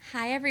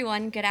Hi,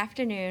 everyone. Good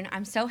afternoon.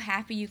 I'm so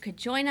happy you could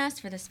join us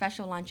for the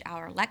special lunch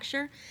hour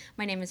lecture.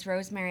 My name is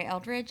Rosemary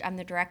Eldridge. I'm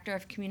the Director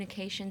of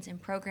Communications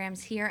and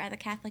Programs here at the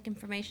Catholic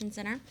Information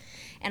Center.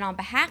 And on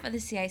behalf of the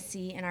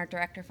CIC and our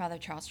Director, Father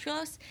Charles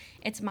Trulos,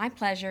 it's my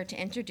pleasure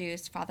to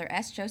introduce Father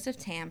S. Joseph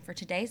Tam for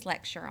today's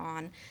lecture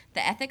on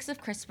the ethics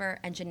of CRISPR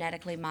and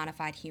genetically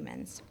modified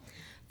humans.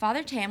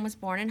 Father Tam was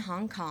born in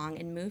Hong Kong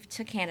and moved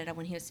to Canada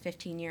when he was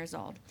 15 years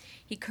old.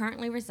 He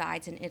currently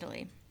resides in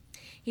Italy.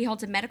 He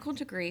holds a medical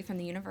degree from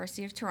the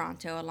University of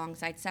Toronto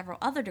alongside several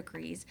other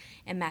degrees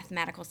in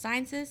mathematical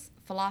sciences,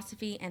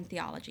 philosophy, and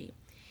theology.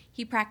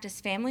 He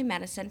practiced family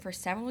medicine for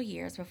several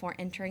years before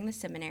entering the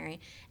seminary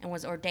and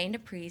was ordained a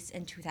priest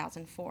in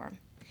 2004.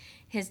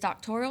 His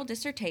doctoral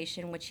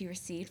dissertation, which he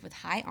received with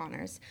high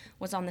honors,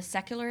 was on the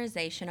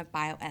secularization of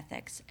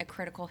bioethics, a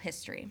critical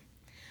history.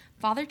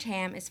 Father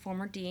Tam is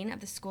former dean of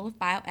the School of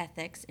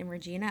Bioethics in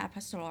Regina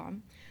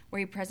Apostolorum, where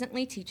he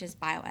presently teaches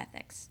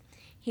bioethics.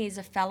 He is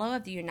a fellow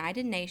of the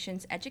United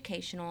Nations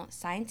Educational,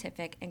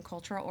 Scientific, and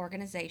Cultural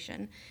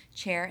Organization,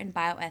 chair in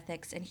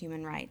bioethics and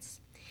human rights.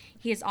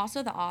 He is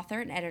also the author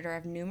and editor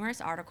of numerous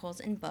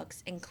articles and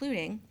books,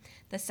 including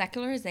The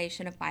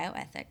Secularization of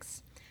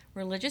Bioethics,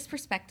 Religious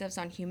Perspectives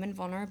on Human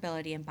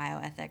Vulnerability in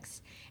Bioethics,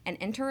 and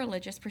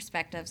Interreligious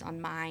Perspectives on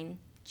Mind,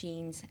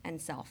 Genes,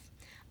 and Self,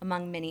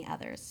 among many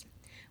others.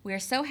 We are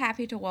so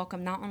happy to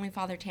welcome not only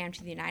Father Tam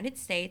to the United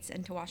States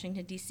and to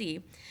Washington,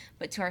 D.C.,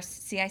 but to our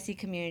CIC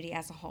community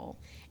as a whole.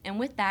 And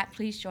with that,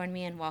 please join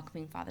me in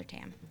welcoming Father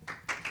Tam.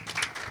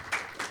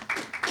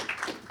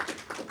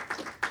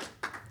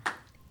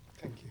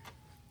 Thank you.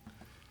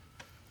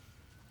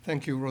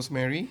 Thank you,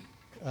 Rosemary,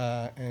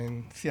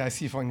 and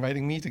CIC for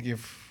inviting me to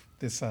give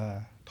this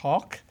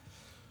talk.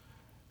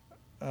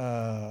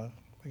 I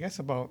guess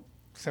about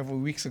several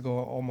weeks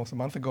ago, almost a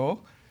month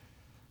ago,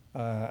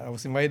 I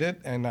was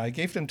invited, and I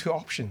gave them two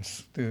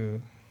options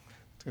to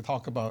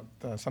talk about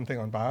something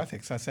on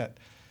bioethics. I said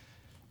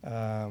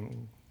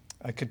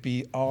I could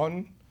be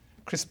on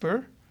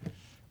CRISPR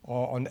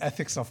or on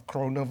ethics of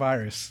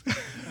coronavirus,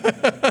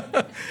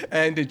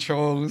 and they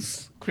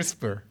chose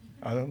CRISPR.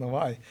 I don't know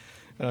why,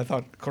 and I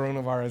thought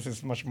coronavirus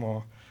is much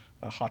more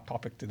a hot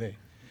topic today.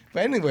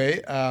 But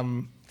anyway,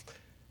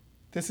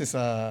 this is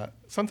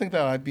something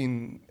that I've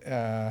been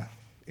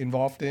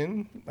involved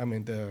in. I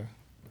mean, the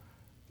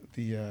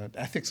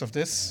ethics of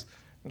this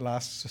the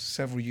last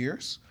several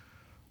years.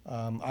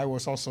 I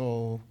was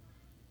also,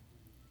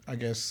 I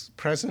guess,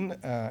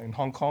 present in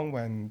Hong Kong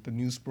when the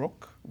news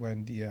broke,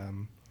 when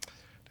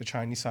the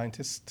Chinese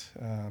scientist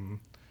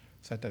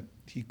said that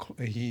he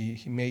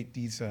made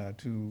these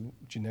two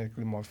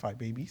genetically modified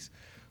babies.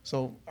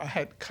 So I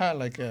had kind of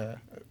like a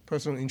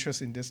personal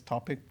interest in this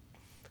topic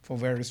for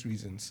various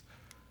reasons.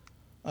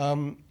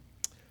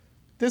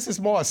 This is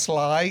more a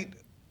slide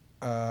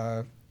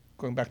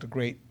going back to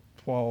grade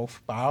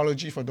 12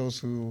 biology, for those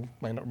who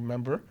might not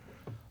remember.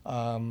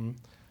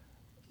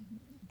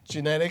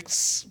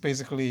 Genetics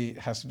basically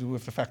has to do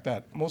with the fact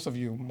that most of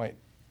you might,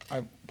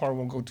 I probably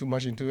won't go too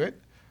much into it,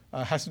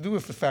 has to do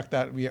with the fact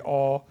that we are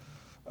all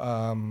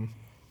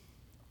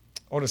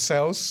the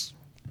cells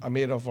are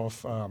made up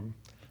of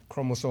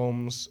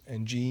chromosomes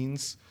and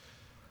genes.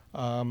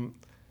 And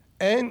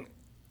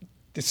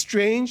the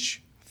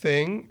strange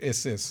thing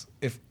is this: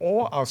 if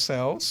all our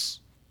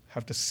cells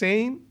have the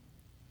same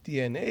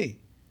DNA,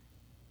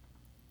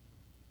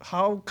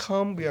 how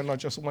come we are not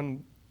just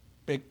one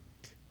big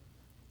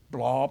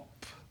blob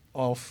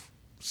of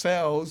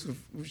cells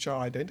which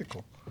are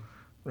identical,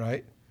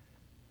 right?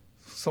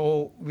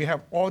 So we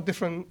have all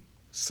different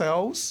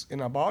cells in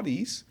our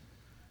bodies,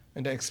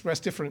 and they express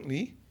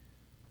differently.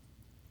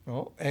 You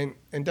know?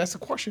 And that's the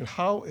question: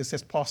 how is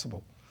this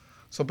possible?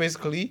 So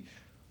basically,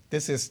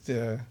 this is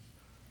the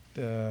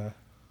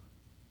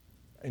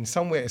in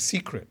some way a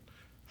secret.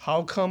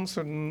 How come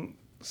certain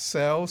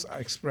cells are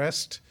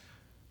expressed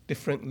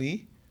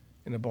differently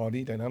in the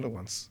body than other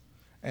ones?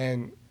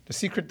 And the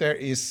secret there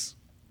is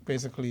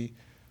basically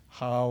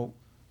how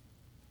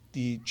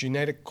the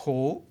genetic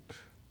code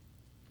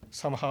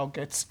somehow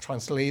gets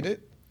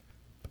translated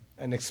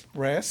and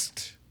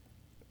expressed,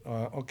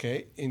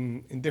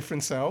 in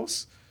different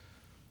cells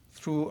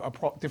through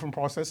different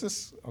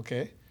processes,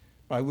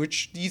 by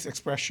which these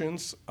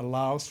expressions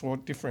allows for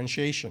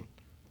differentiation.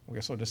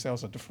 So the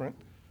cells are different,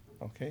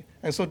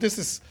 and so this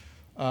is,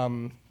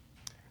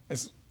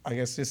 I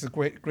guess this is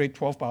grade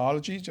 12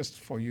 biology,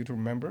 just for you to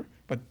remember.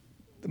 But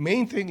the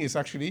main thing is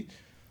actually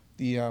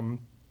the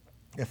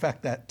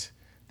fact that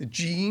the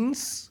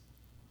genes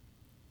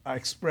are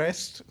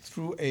expressed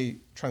through a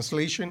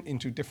translation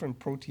into different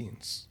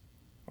proteins,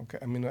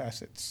 amino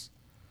acids.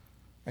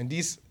 And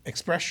these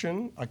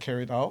expressions are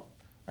carried out,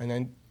 and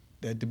then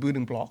they're the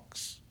building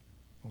blocks,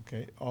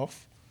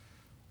 of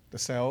the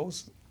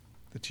cells,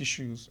 the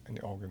tissues, and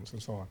the organs,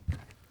 and so on.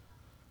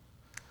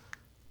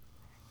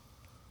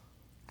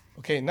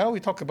 Now we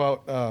talk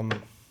about what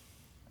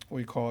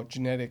we call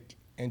genetic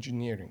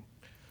engineering.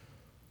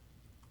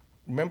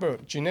 Remember,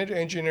 genetic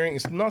engineering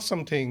is not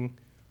something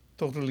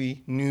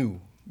totally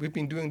new. We've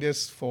been doing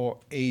this for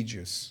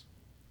ages.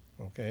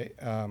 Okay,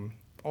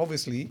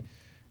 obviously,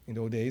 in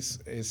those days,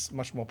 it's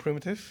much more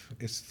primitive.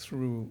 It's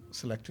through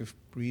selective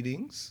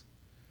breedings,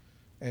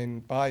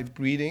 and by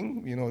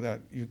breeding, you know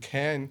that you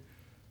can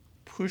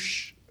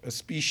push a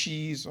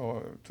species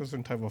or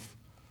certain type of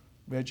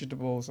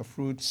vegetables or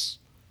fruits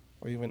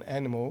or even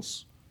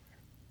animals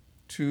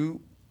to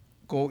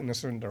go in a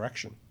certain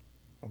direction.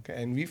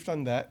 Okay, and we've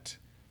done that,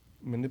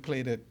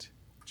 manipulated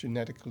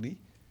genetically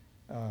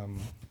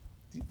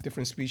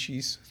different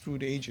species through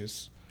the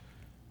ages.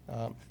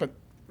 But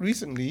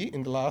recently,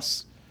 in the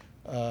last,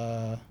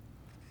 I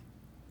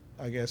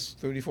guess,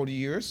 30, 40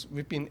 years,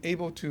 we've been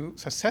able to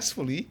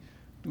successfully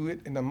do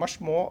it in a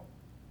much more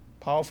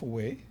powerful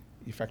way,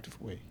 effective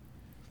way.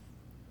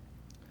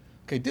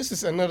 Okay, this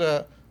is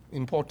another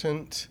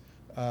important,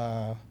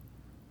 I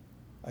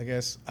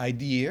guess,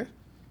 idea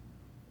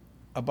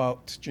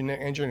about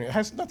genetic engineering. It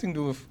has nothing to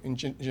do with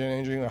genetic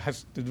engineering, it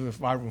has to do with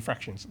viral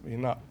infections. We're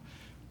not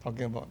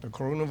talking about the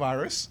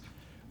coronavirus,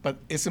 but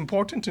it's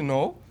important to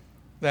know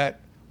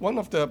that one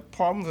of the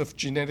problems of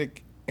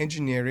genetic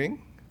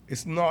engineering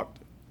is not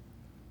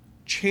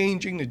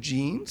changing the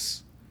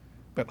genes,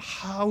 but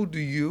how do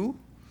you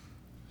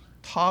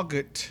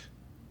target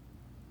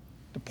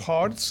the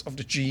parts of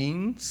the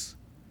genes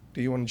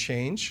that you want to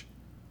change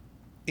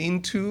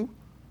into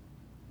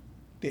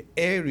the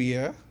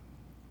area,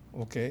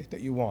 okay,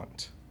 that you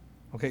want.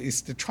 Okay,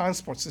 it's the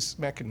transport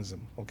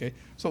mechanism. Okay,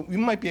 so we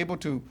might be able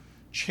to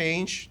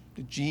change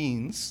the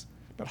genes,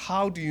 but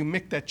how do you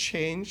make that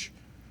change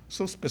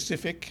so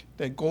specific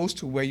that it goes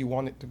to where you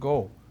want it to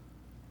go?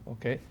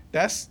 Okay,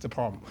 that's the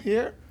problem.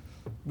 Here,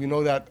 we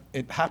know that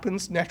it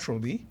happens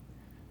naturally,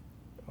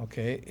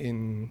 okay,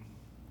 in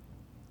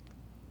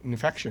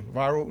infection,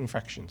 viral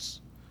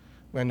infections.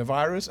 When the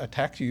virus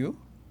attacks you,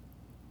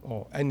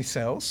 or any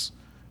cells,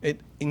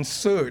 it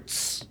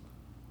inserts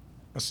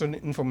a certain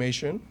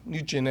information,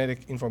 new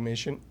genetic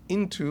information,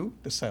 into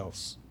the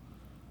cells,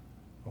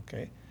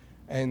 okay?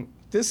 And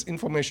this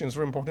information is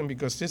very important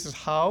because this is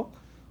how,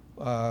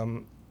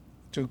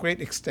 to a great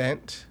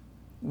extent,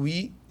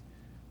 we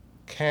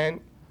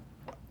can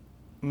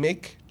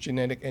make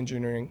genetic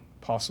engineering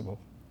possible.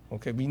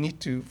 Okay, we need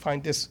to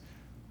find this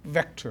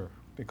vector,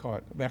 they call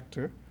it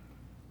vector.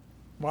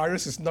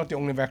 Virus is not the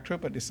only vector,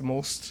 but it's the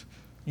most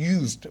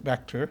used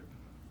vector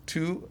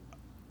to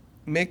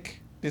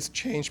make this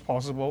change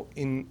possible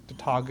in the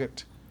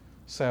target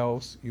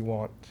cells you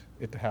want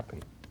it to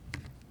happen.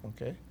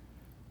 Okay.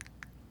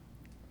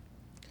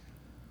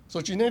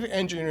 So genetic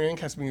engineering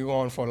has been going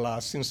on for the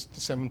last since the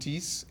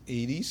 70s,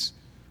 80s.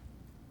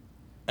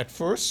 At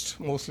first,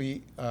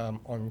 mostly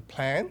on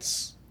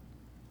plants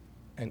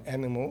and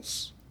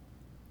animals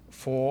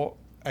for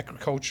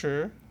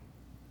agriculture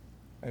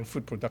and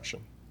food production.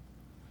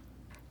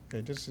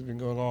 Okay, this has been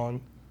going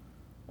on.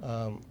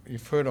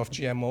 You've heard of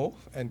GMO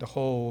and the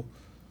whole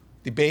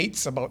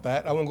debates about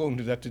that. I won't go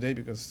into that today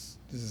because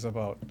this is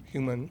about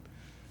human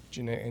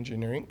genetic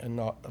engineering and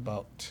not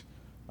about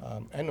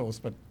animals.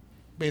 But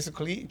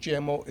basically,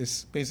 GMO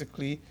is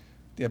basically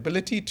the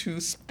ability to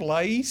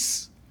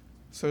splice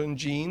certain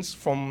genes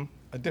from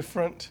a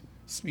different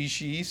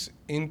species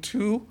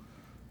into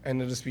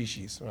another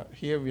species. Right?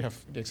 Here we have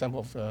the example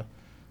of a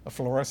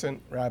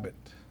fluorescent rabbit.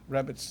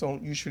 Rabbits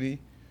aren't usually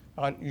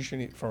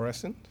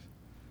fluorescent,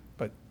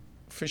 but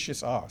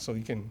fishes are. So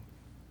you can,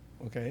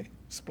 okay,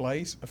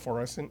 splice a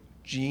fluorescent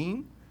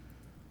gene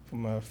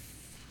from a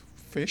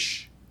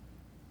fish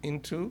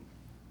into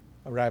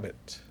a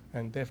rabbit,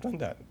 and they've done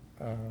that,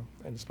 and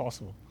it's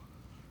possible.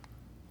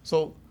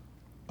 So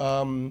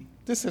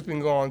this has been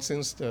going on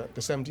since the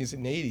 70s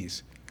and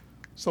 80s.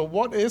 So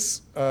what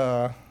is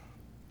the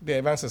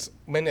advances?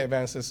 Many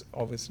advances,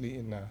 obviously,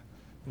 in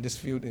this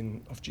field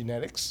of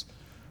genetics.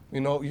 You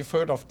know, you've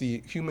heard of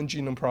the Human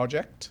Genome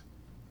Project,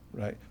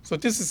 right? So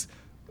this is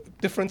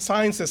different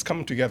sciences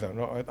coming together. You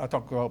know, I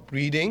talked about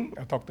breeding.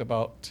 I talked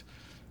about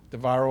the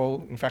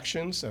viral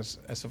infections as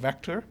a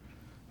vector.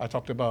 I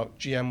talked about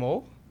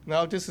GMO.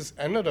 Now this is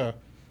another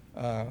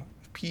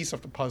piece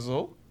of the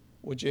puzzle,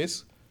 which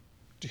is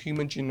the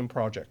Human Genome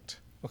Project.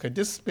 Okay,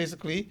 this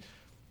basically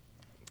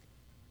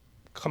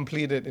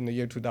completed in the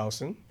year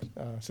 2000,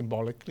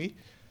 symbolically.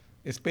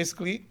 It's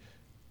basically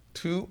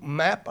to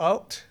map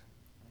out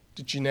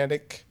the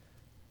genetic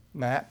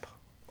map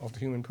of the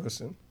human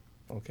person,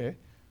 okay,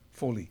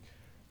 fully.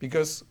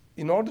 Because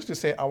in order to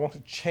say I want to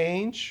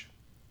change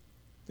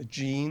the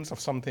genes of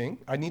something,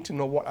 I need to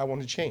know what I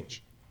want to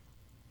change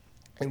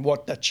and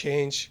what that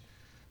change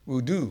will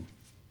do.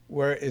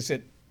 Where is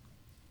it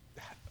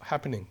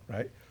happening,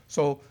 right?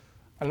 So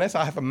unless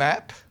I have a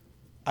map,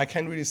 I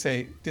can't really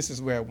say this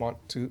is where I want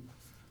to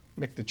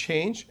make the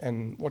change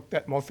and what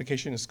that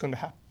modification is going to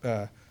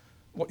have,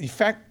 what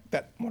effect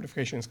that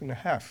modification is going to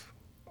have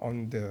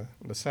on the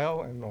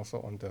cell and also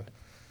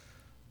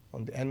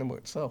on the animal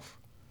itself.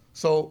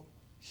 So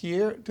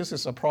here, this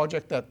is a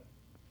project that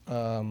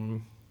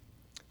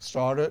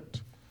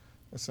started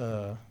as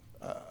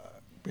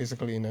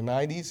basically in the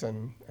 90s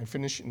and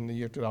finished in the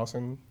year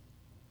 2000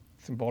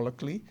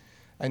 symbolically.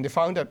 And they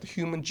found that the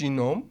human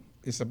genome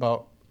is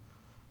about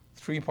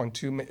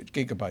 3.2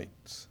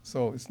 gigabytes.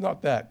 So it's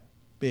not that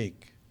big,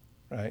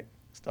 right?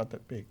 It's not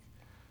that big.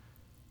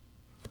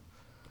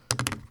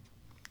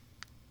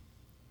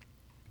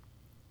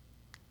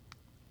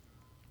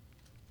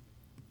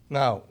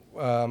 Now,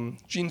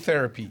 gene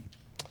therapy.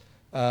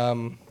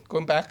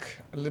 Going back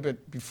a little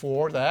bit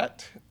before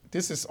that,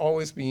 this has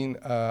always been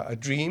a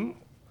dream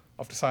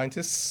of the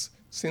scientists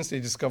since they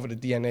discovered the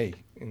DNA.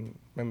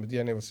 Remember,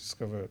 DNA was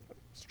discovered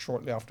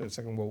shortly after the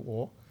Second World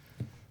War.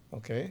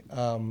 Okay,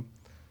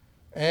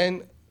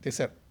 and they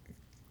said,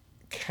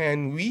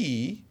 can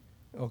we,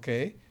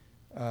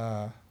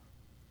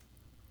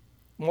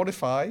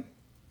 modify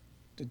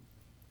the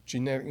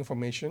genetic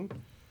information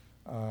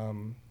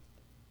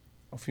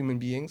of human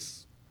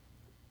beings?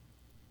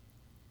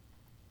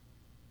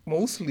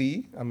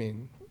 Mostly,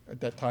 at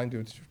that time, they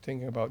were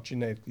thinking about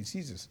genetic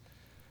diseases.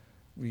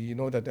 We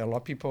know that there are a lot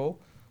of people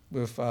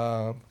with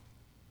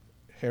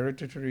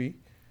hereditary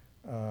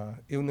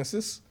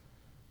illnesses,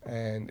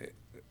 and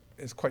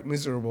it's quite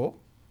miserable.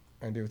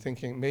 And they were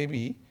thinking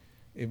maybe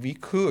if we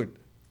could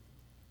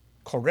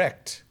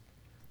correct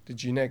the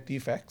genetic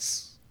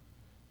defects,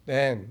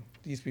 then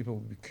these people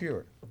would be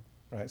cured,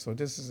 right? So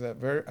this is a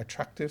very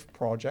attractive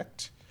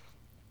project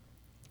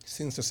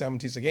since the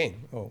 70s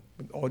again,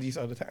 with all these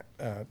other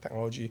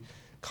technology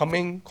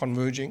coming,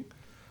 converging.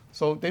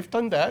 So they've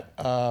done that,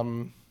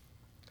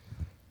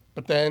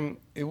 but then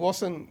it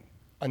wasn't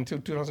until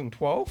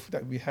 2012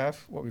 that we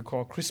have what we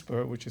call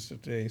CRISPR, which is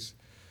today's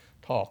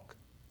talk.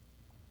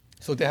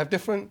 So they have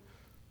different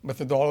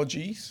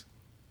methodologies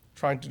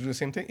trying to do the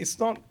same thing. It's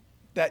not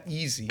that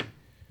easy,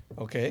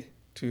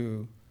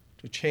 to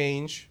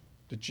change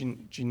the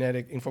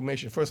genetic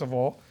information. First of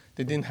all,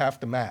 they didn't have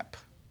the map,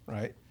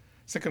 right?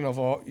 Second of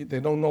all, they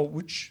don't know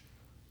which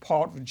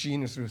part of the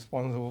gene is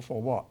responsible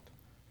for what,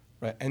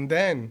 right? And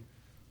then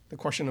the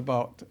question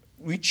about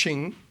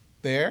reaching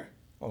there,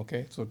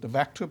 so the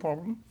vector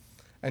problem,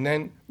 and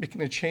then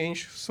making a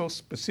change so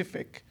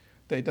specific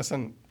that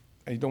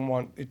I don't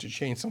want it to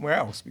change somewhere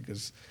else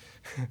because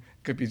it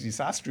could be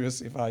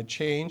disastrous if I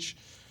change,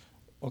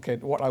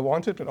 what I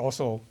wanted, but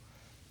also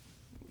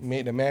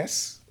made a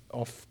mess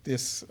of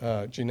this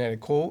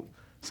genetic code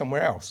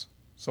somewhere else.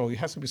 So it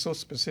has to be so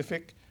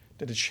specific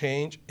that the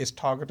change is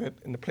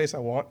targeted in the place I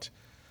want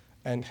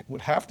and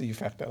would have the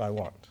effect that I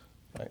want,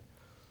 right?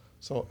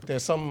 So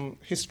there's some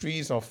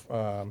histories of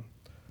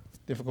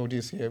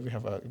difficulties here. We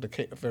have a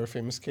very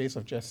famous case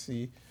of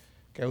Jesse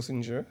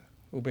Gelsinger,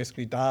 who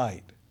basically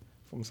died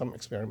from some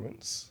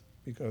experiments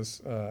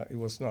because it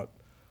was not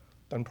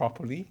done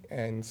properly,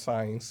 and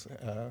science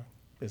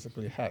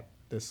basically had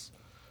this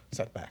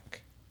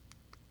setback.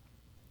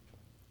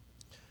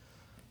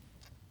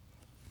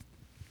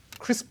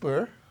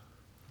 CRISPR,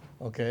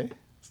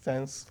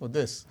 stands for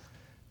this: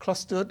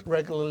 clustered,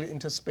 regularly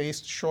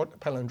interspaced, short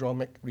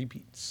palindromic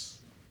repeats.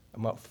 A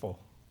mouthful,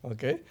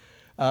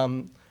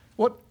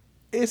 what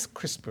is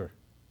CRISPR?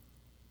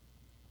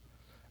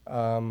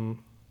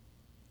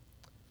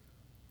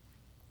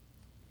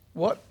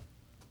 What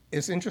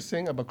is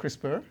interesting about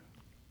CRISPR,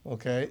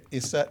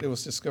 is that it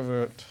was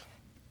discovered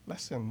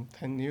less than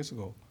 10 years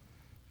ago,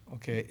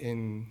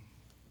 in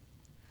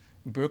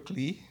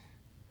Berkeley.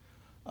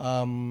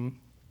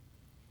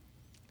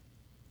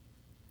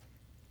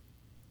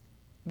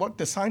 What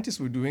the scientists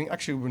were doing,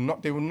 actually,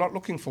 they were not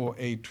looking for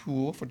a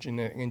tool for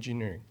genetic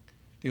engineering.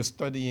 They were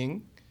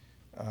studying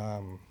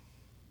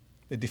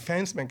the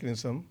defense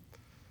mechanism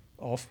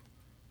of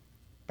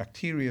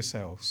bacteria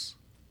cells.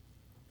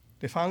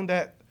 They found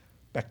that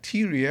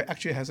bacteria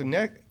actually has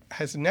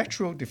a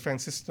natural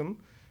defense system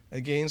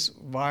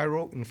against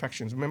viral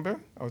infections.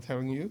 Remember, I was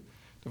telling you,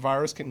 the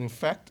virus can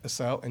infect a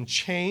cell and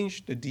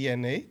change the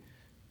DNA,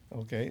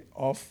 or the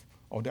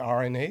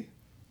RNA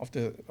of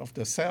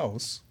the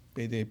cells,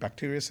 be they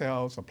bacteria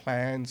cells or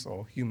plants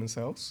or human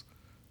cells.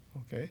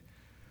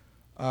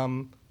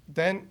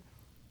 Then,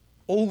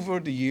 over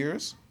the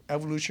years,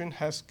 evolution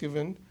has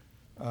given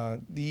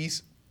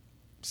these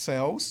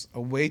cells a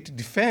way to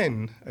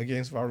defend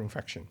against viral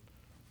infection.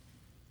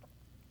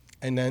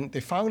 And then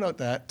they found out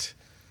that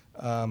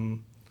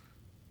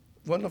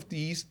one of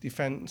these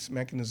defense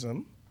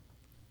mechanisms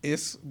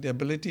is the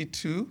ability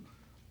to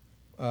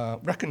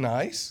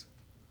recognize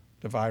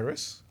the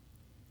virus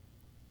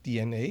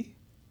DNA,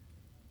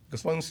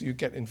 because once you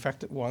get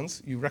infected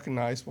once, you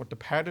recognize what the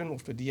pattern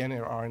of the DNA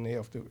or RNA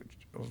of the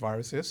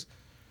virus is,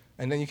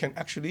 and then you can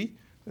actually,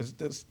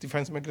 this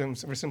defense mechanism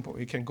is very simple.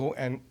 You can go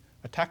and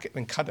attack it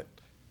and cut it.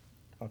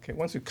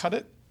 Once you cut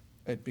it,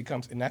 it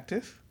becomes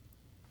inactive.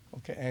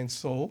 And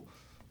so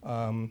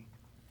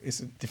it's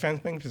a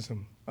defense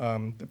mechanism.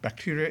 The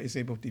bacteria is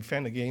able to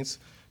defend against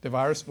the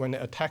virus when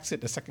it attacks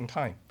it the second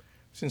time.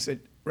 Since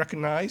it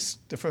recognized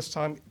the first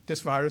time this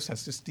virus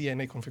has this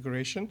DNA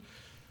configuration,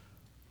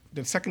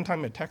 the second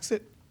time it attacks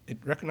it, it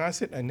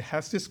recognizes it and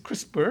has this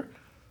CRISPR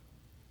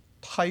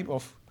type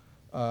of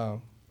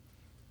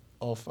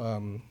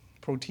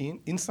protein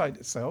inside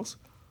its cells,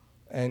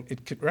 and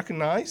it could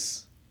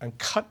recognize and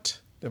cut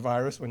the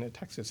virus when it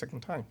attacks it the second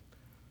time.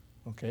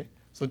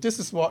 So this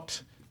is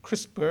what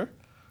CRISPR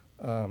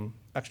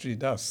actually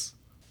does.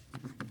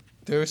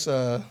 There's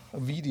a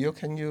video.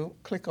 Can you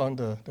click on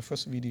the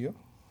first video?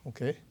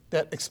 Okay,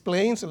 that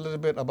explains a little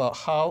bit about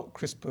how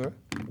CRISPR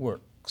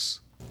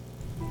works.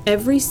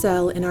 Every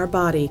cell in our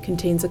body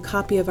contains a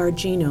copy of our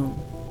genome,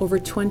 over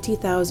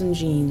 20,000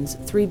 genes,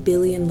 3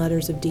 billion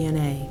letters of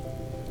DNA.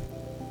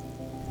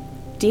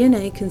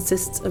 DNA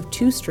consists of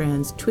 2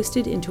 strands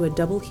twisted into a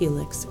double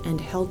helix and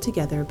held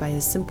together by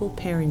a simple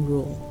pairing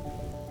rule.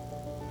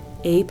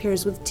 A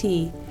pairs with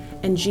T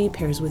and G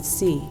pairs with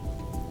C.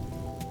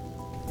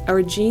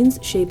 Our genes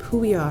shape who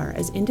we are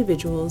as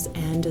individuals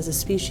and as a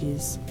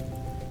species.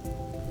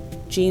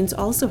 Genes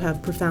also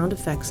have profound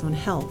effects on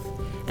health,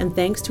 and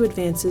thanks to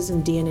advances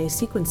in DNA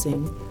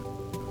sequencing,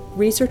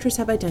 researchers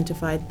have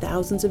identified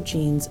thousands of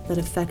genes that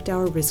affect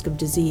our risk of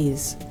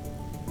disease.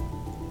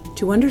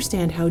 To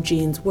understand how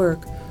genes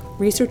work,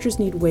 researchers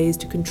need ways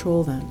to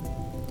control them.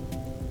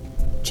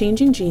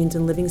 Changing genes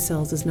in living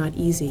cells is not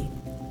easy,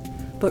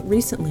 but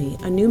recently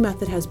a new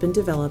method has been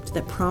developed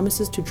that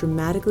promises to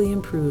dramatically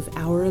improve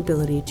our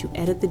ability to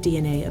edit the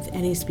DNA of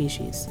any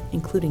species,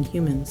 including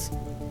humans.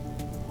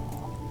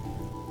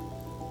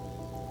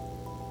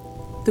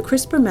 The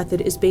CRISPR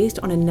method is based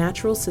on a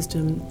natural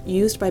system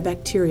used by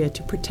bacteria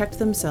to protect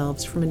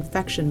themselves from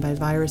infection by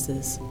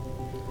viruses.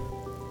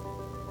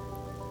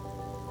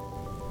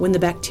 When the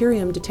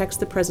bacterium detects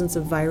the presence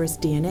of virus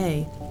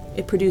DNA,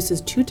 it produces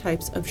 2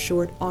 types of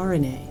short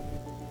RNA,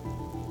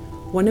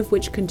 one of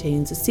which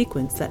contains a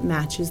sequence that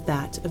matches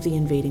that of the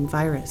invading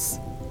virus.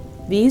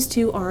 These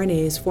 2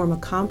 RNAs form a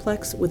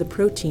complex with a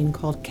protein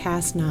called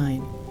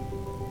Cas9.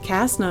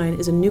 Cas9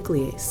 is a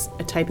nuclease,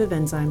 a type of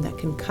enzyme that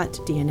can cut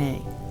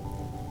DNA.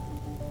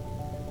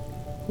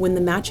 When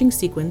the matching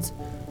sequence,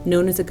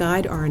 known as a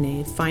guide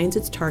RNA, finds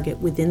its target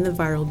within the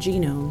viral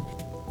genome,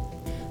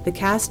 the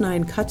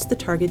Cas9 cuts the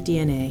target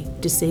DNA,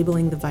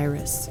 disabling the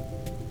virus.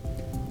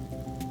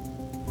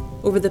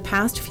 Over the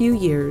past few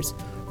years,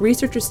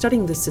 researchers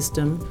studying this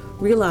system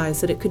realized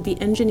that it could be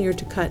engineered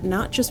to cut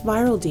not just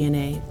viral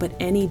DNA, but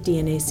any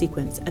DNA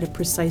sequence at a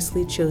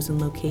precisely chosen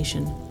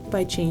location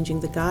by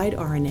changing the guide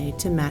RNA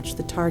to match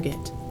the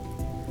target.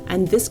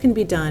 And this can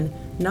be done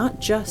not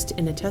just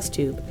in a test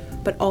tube,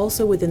 but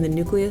also within the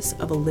nucleus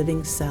of a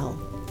living cell.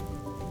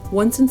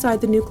 Once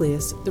inside the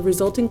nucleus, the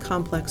resulting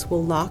complex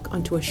will lock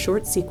onto a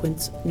short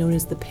sequence known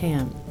as the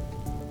PAM.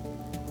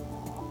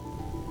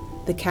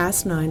 The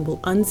Cas9 will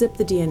unzip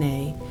the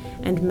DNA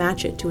and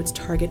match it to its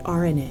target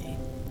RNA.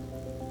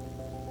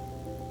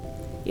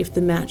 If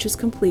the match is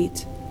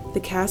complete, the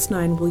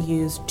Cas9 will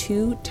use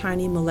 2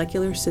 tiny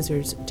molecular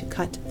scissors to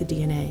cut the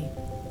DNA.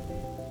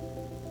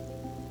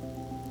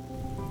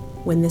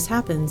 When this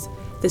happens,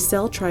 the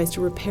cell tries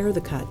to repair the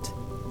cut,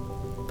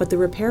 but the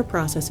repair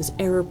process is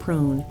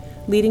error-prone,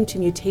 leading to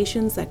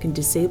mutations that can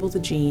disable the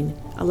gene,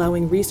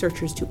 allowing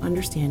researchers to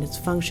understand its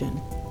function.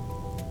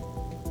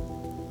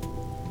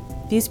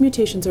 These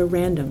mutations are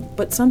random,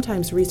 but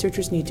sometimes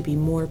researchers need to be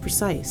more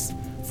precise,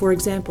 for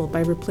example, by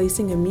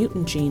replacing a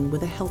mutant gene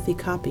with a healthy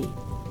copy.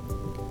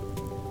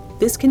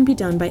 This can be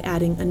done by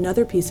adding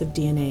another piece of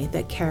DNA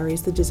that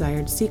carries the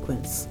desired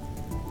sequence.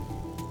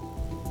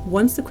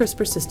 Once the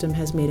CRISPR system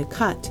has made a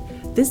cut,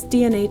 this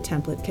DNA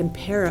template can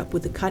pair up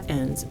with the cut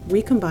ends,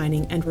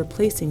 recombining and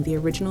replacing the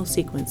original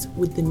sequence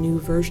with the new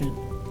version.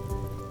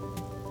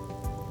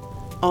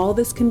 All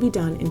this can be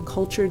done in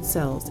cultured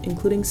cells,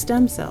 including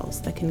stem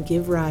cells that can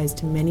give rise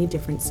to many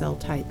different cell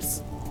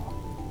types.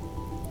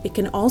 It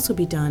can also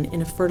be done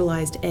in a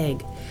fertilized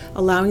egg,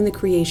 allowing the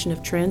creation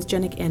of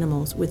transgenic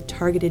animals with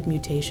targeted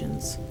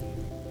mutations.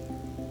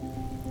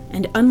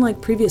 And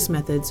unlike previous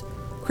methods,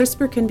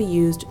 CRISPR can be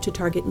used to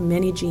target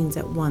many genes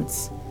at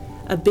once,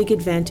 a big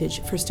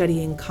advantage for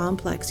studying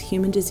complex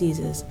human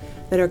diseases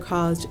that are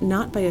caused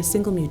not by a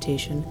single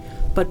mutation,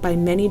 but by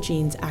many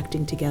genes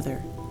acting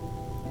together.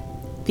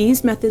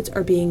 These methods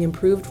are being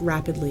improved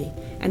rapidly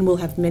and will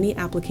have many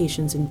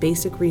applications in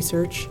basic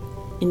research,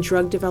 in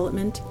drug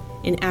development,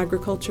 in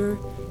agriculture,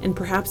 and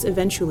perhaps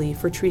eventually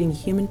for treating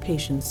human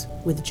patients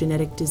with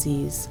genetic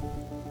disease.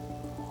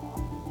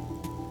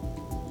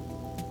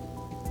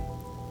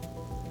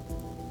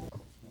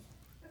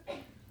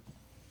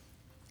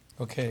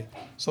 Okay,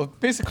 so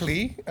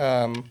basically,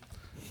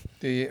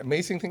 the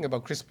amazing thing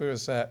about CRISPR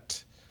is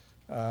that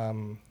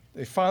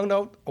they found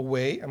out a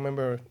way. I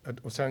remember I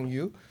was telling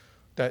you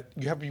that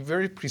you have to be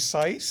very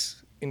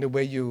precise in the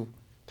way you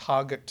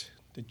target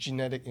the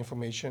genetic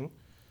information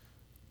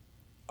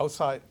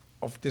outside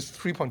of this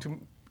 3.2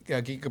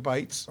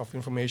 gigabytes of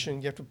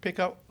information. You have to pick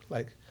out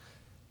like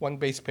 1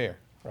 base pair,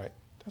 right?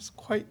 That's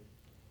quite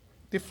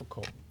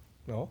difficult,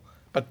 no?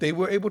 But they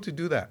were able to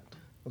do that.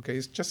 Okay,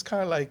 it's just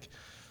kind of like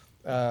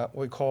what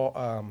we call,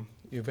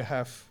 if you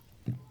have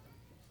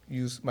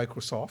used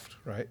Microsoft,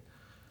 right?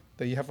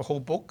 That you have a whole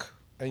book,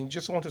 and you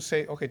just want to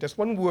say, okay, there's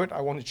one word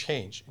I want to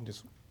change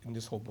in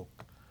this whole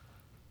book.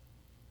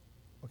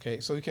 Okay,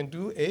 so you can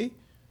do a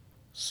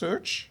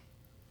search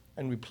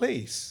and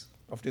replace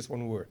of this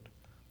one word.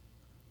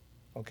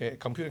 Okay, a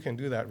computer can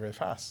do that very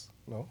fast.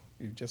 No,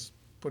 you just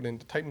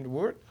type in the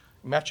word,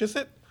 matches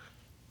it,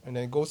 and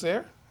then it goes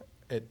there.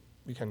 It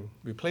You can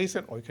replace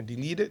it or you can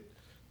delete it,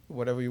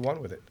 whatever you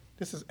want with it.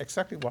 This is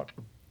exactly what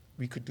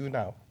we could do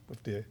now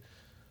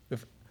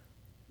with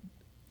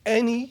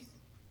any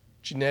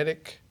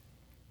genetic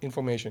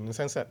information, in the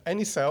sense that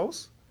any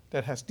cells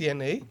that has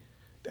DNA,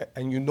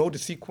 and you know the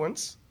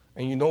sequence,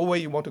 and you know where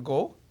you want to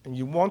go, and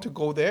you want to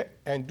go there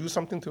and do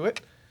something to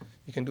it,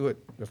 you can do it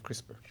with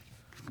CRISPR.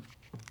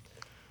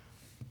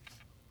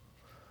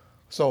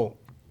 So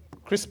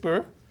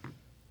CRISPR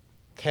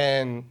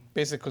can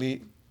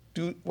basically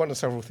do one of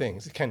several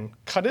things. It can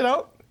cut it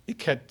out, it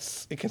can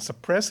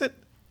suppress it,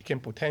 it can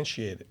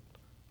potentiate it,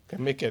 it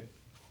can make it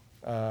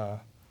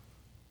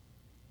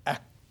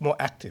more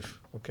active,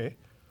 okay?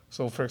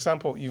 So for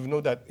example, you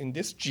know that in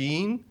this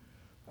gene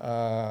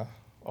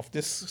of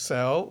this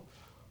cell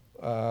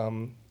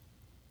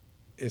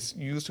is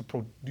used to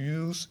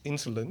produce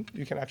insulin,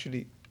 you can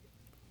actually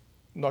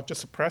not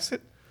just suppress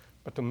it,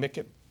 but to make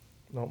it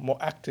more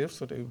active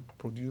so they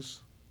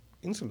produce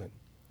insulin,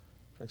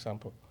 for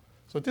example.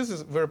 So this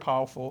is a very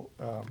powerful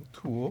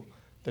tool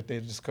that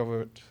they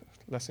discovered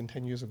less than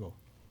 10 years ago.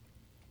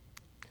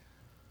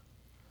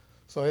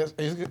 So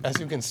as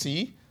you can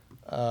see,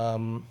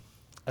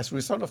 as a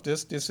result of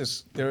this,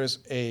 there is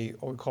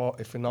what we call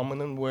a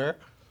phenomenon where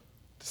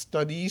the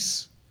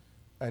studies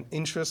and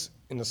interest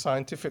in the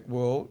scientific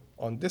world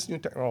on this new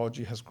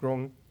technology has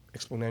grown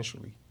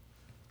exponentially.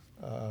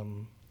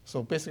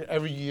 So basically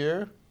every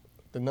year,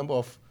 the number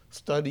of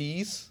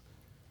studies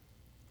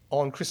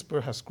on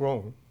CRISPR has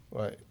grown.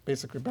 Right?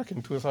 Basically back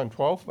in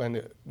 2012,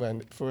 when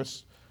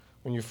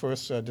you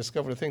first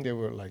discovered the thing, there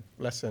were like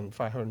less than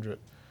 500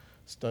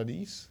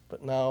 studies.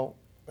 But now,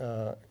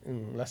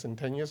 in less than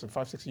 10 years, or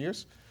 5-6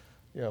 years,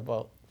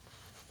 about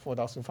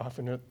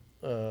 4,500.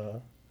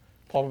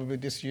 Probably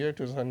this year,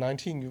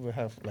 2019, you will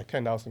have like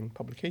 10,000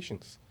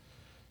 publications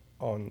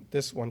on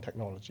this one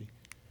technology.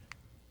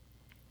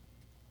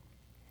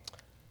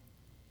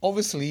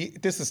 Obviously,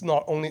 this is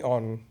not only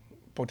on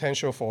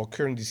potential for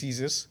curing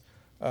diseases.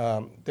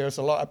 There's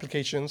a lot of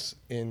applications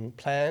in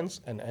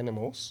plants and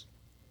animals,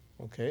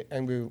 okay?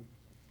 And we'll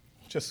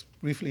just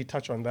briefly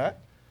touch on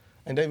that.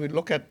 And then we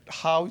look at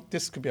how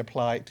this could be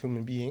applied to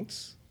human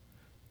beings,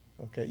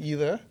 okay?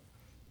 Either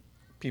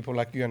people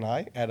like you and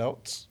I,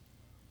 adults,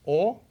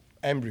 or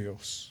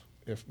embryos,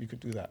 if we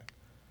could do that.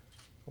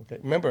 Okay,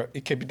 remember,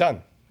 it can be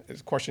done.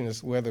 The question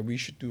is whether we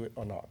should do it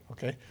or not,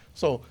 okay?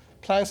 So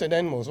plants and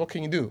animals, what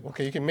can you do?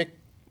 Okay, you can make,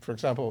 for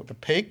example, the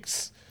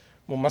pigs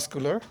more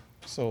muscular,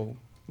 so,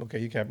 okay,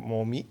 you can have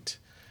more meat.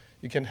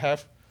 You can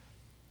have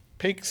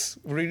pigs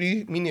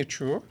really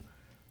miniature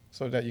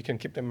so that you can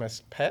keep them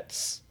as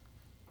pets.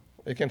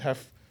 You can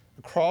have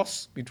a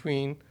cross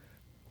between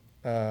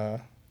a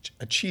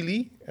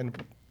chili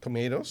and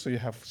tomatoes, so you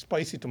have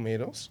spicy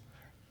tomatoes,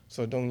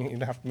 so don't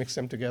even have to mix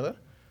them together.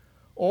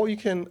 Or you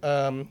can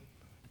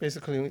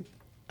basically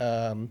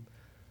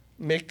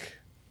make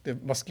the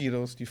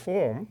mosquitoes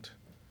deformed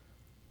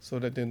so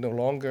that they no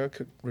longer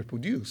could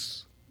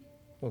reproduce,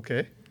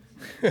 okay?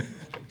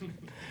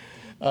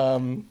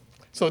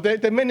 So there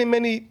are many,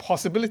 many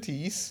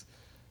possibilities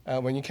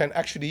when you can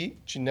actually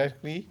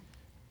genetically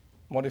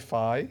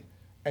modify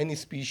any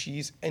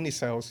species, any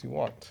cells you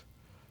want,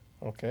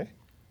 okay?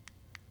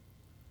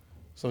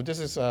 So this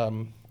is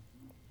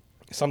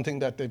something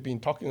that they've been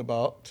talking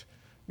about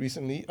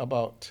recently,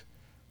 about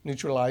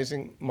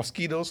neutralizing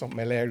mosquitoes of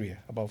malaria,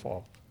 above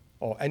all,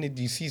 or any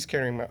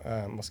disease-carrying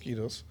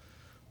mosquitoes.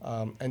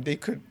 And they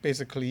could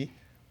basically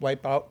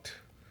wipe out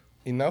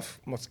enough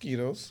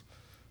mosquitoes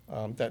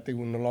that they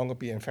will no longer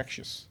be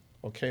infectious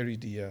or carry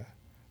the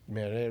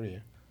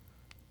malaria.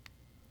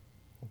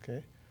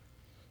 Okay.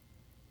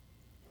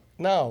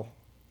 Now,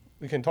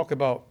 we can talk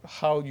about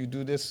how you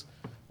do this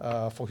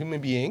for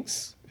human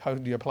beings. How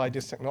do you apply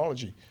this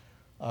technology?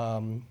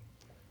 Other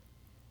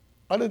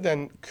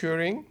than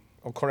curing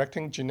or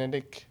correcting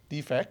genetic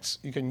defects,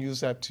 you can use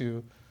that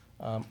to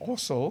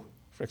also,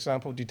 for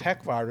example,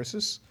 detect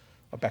viruses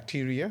or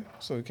bacteria.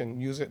 So you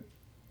can use it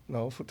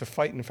to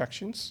fight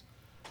infections.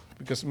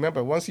 Because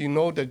remember, once you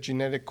know the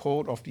genetic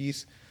code of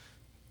these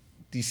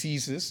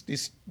diseases,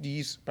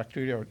 these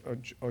bacteria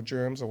or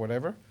germs or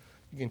whatever,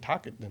 you can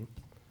target them.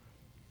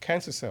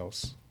 Cancer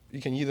cells,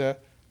 you can either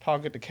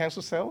target the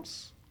cancer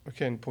cells or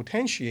can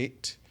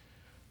potentiate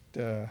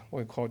what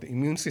we call the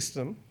immune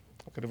system,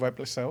 okay, the white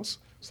blood cells,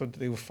 so that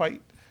they will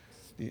fight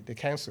the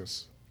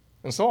cancers,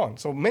 and so on.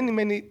 So many,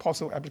 many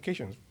possible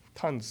applications,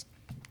 tons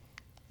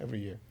every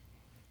year.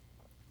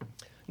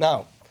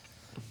 Now,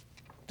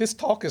 this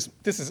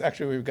is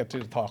actually where we get to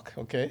the talk,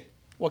 okay?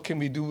 What can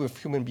we do with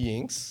human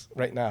beings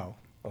right now,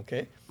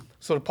 okay?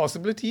 So the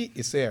possibility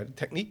is there, the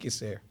technique is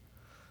there.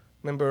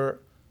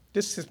 Remember,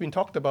 this has been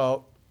talked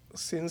about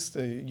since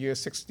the year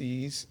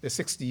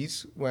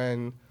 60s,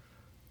 when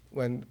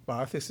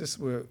bioethicists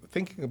were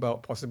thinking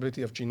about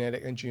possibility of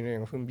genetic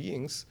engineering of human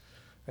beings,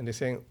 and they're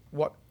saying,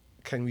 what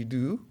can we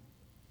do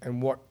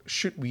and what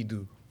should we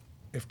do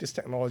if this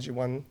technology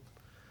one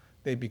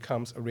day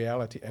becomes a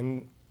reality?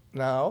 And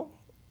now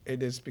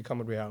it has become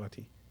a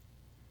reality,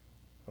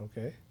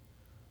 okay?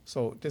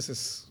 So this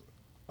is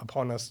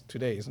upon us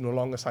today. It's no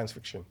longer science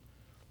fiction.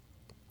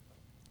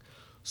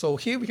 So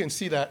here we can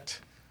see that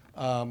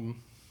there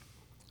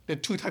are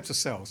two types of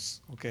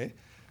cells, okay?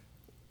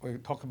 We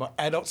talk about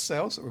adult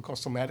cells, we call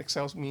somatic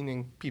cells,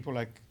 meaning people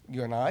like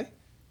you and I,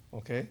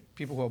 okay?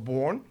 People who are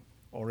born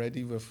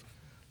already with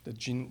the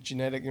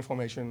genetic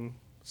information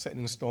set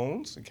in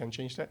stones, you can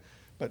change that.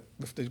 But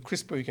with the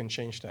CRISPR, you can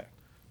change that,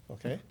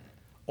 okay?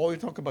 Or we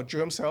talk about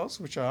germ cells,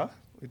 we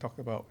talk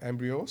about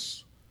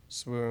embryos,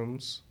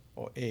 sperms,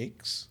 or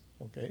eggs,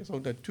 okay? So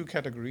there are two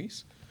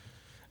categories.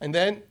 And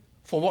then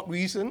for what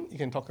reason, you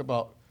can talk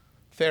about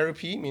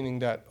therapy, meaning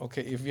that,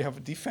 okay, if you have a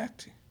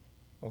defect,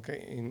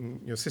 okay,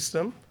 in your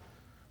system,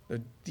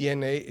 the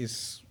DNA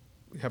is,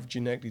 you have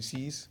genetic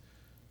disease,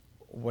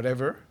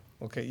 whatever,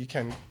 okay, you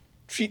can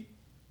treat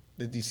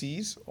the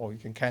disease or you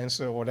can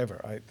cancer or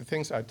whatever, right? The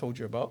things I told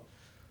you about.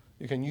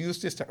 You can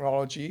use this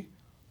technology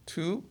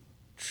to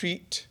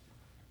treat,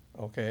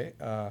 okay,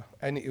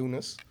 any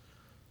illness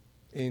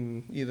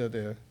in either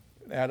the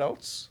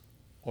adults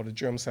or the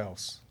germ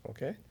cells,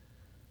 okay?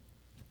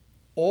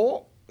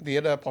 Or the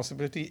other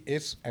possibility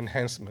is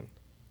enhancement.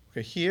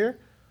 Okay, here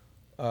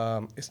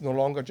it's no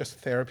longer just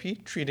therapy,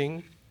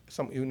 treating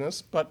some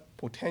illness, but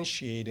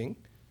potentiating,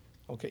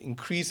 okay,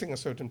 increasing a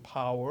certain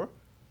power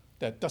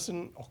that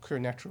doesn't occur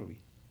naturally.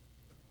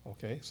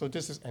 Okay, so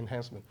this is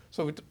enhancement.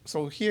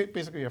 So here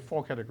basically you have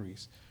four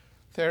categories: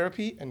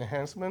 therapy and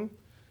enhancement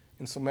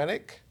in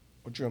somatic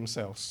or germ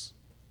cells.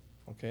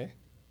 Okay,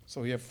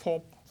 so you have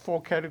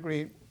four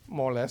category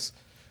more or less,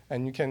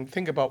 and you can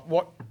think about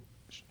what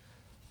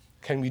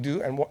can we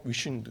do and what we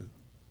shouldn't do.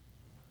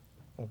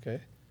 Okay,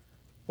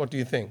 what do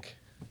you think,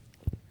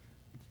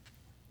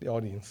 the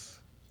audience?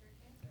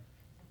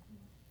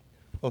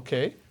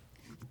 Okay,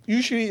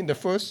 usually in the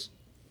first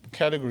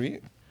category,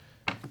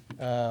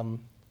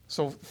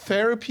 so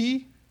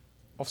therapy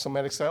of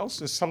somatic cells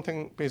is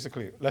something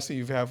basically, let's say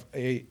you have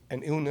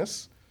an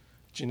illness,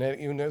 genetic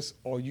illness,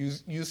 or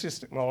use this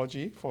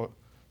technology for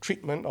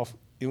treatment of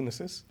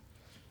illnesses.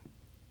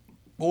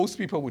 Most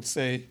people would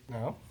say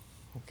now,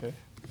 okay,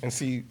 and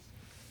see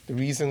the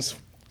reasons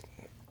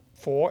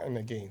for and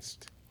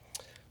against.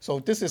 So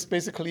this is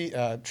basically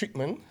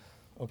treatment,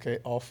 okay,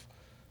 of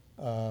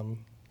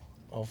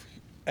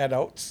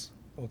adults,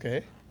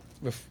 okay,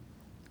 with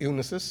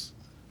illnesses,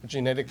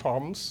 genetic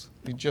problems.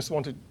 We just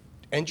want to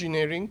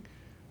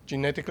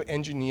genetically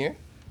engineer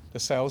the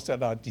cells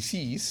that are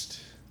diseased,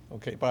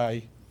 okay,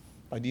 by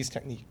these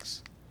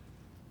techniques.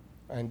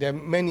 And there are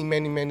many,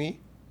 many, many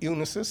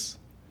illnesses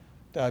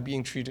that are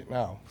being treated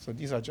now. So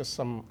these are just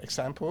some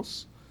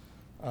examples.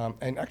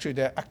 And actually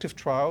there are active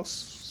trials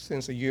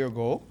since a year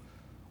ago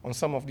on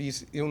some of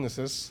these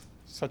illnesses,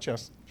 such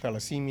as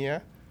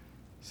thalassemia,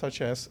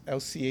 such as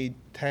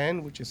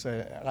LCA10, which is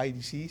an eye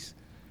disease,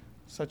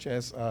 such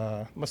as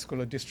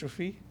muscular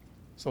dystrophy.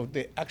 So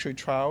there are actually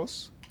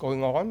trials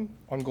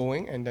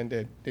ongoing, and then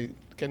they're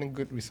getting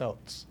good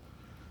results.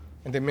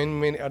 And there are many,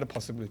 many other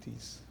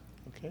possibilities,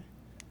 okay?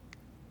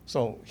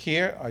 So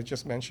here, I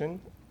just mentioned,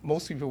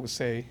 most people would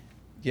say,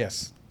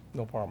 yes,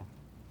 no problem.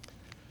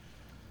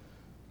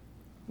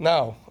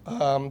 Now,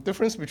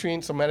 difference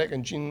between somatic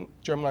and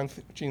germline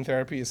gene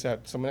therapy is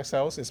that somatic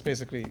cells is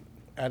basically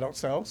adult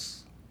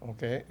cells,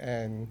 okay?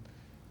 And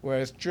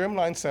whereas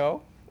germline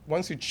cell,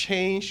 once you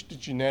change the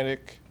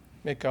genetic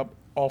makeup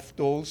of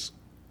those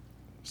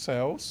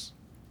cells,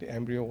 the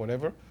embryo,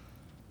 whatever,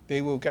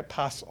 they will get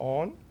passed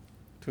on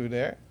to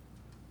their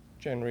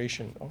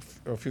generation of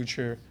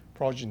future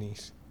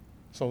progenies.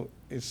 So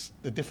it's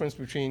the difference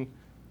between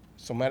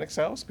somatic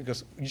cells,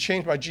 because you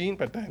change my gene,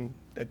 but then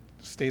that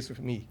stays with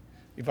me.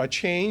 If I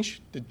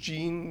change the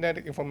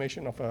genetic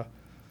information of a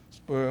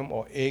sperm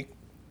or egg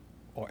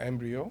or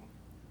embryo,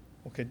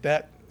 okay,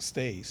 that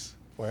stays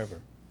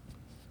forever.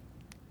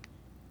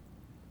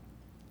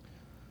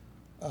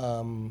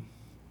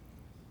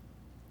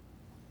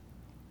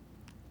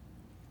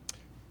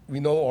 We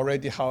know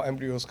already how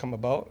embryos come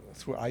about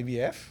through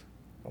IVF,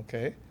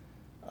 okay?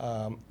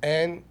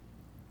 And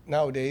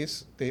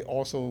nowadays, they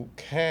also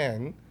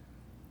can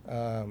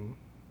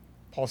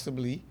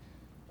possibly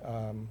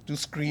do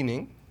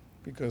screening,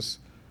 because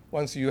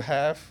once you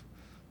have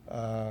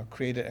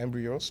created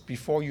embryos,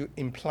 before you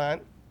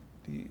implant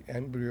the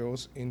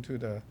embryos into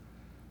the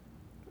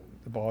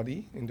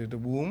body, into the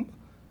womb,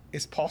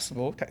 it's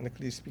possible,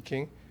 technically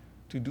speaking,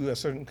 to do a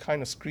certain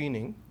kind of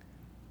screening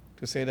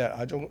to say that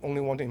I don't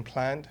only want to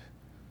implant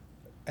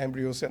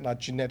embryos that are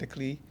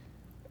genetically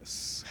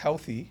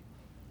healthy,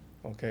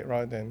 okay,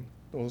 rather than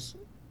those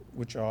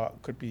which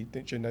could be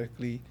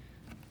genetically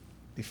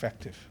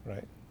defective,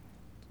 right?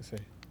 To say.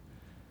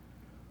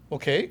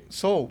 Okay,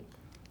 so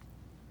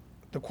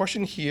the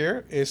question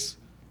here is,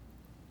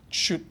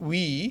 should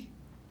we,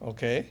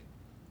 okay,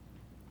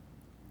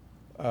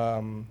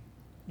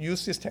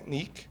 use this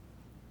technique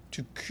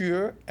to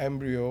cure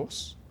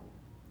embryos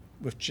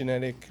with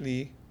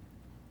genetically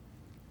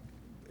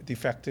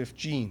defective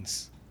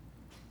genes?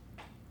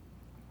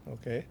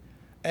 Okay,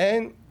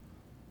 and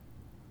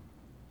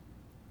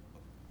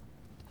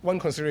one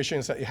consideration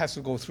is that it has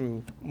to go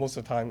through, most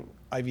of the time,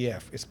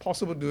 IVF. It's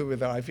possible to do it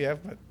without IVF,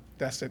 but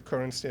that's the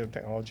current state of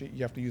technology.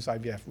 You have to use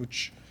IVF,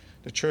 which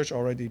the church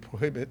already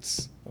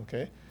prohibits.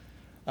 Okay.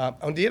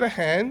 On the other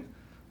hand,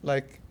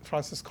 like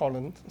Francis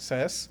Collins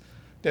says,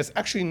 there's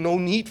actually no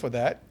need for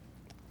that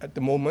at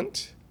the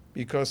moment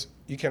because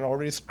you can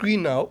already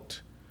screen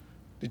out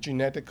the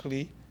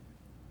genetically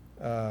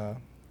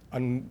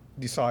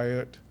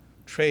undesired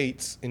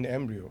traits in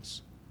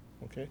embryos.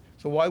 Okay,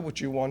 so why would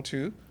you want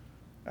to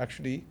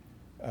actually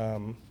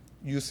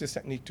use this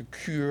technique to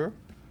cure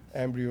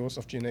embryos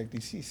of genetic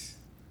disease?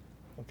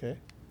 Okay,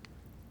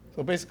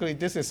 so basically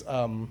this is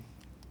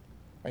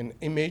an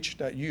image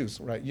that you use,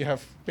 right? You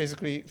have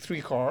basically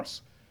 3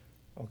 cars.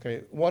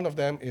 Okay, one of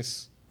them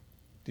is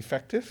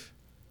defective.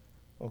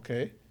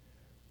 Okay,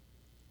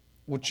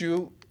 would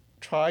you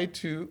try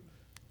to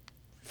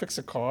fix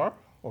a car?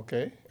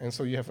 Okay, and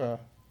so you have a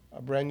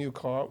brand new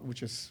car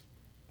which is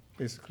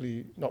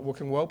basically not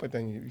working well, but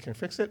then you can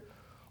fix it.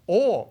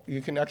 Or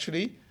you can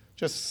actually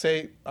just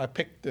say, I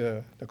picked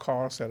the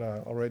cars that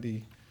are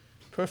already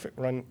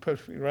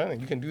perfectly running.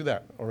 You can do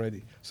that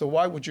already. So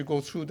why would you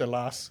go through the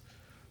last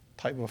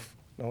type of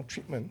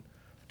treatment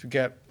to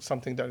get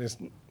something that is,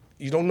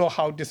 you don't know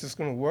how this is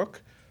going to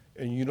work,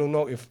 and you don't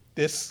know if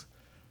this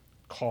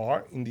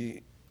car in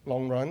the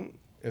long run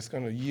is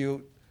going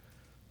to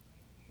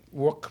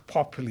work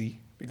properly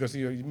because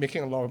you're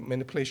making a lot of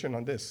manipulation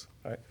on this,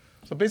 right?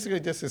 So basically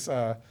this is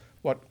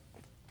what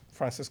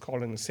Francis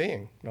Collins is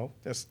saying.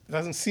 There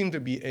doesn't seem to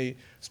be a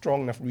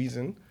strong enough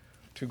reason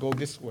to go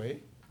this way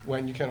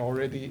when you can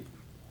already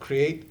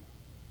create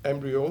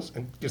embryos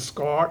and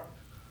discard,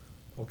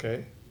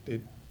 okay,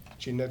 the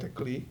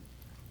genetically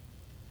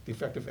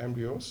defective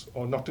embryos,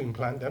 or not to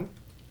implant them,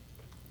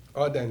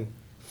 or then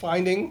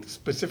finding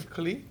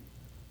specifically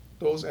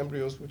those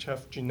embryos which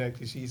have genetic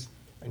disease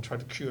and try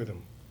to cure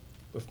them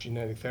with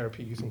genetic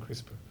therapy using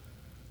CRISPR.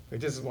 Okay,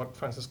 this is what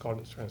Francis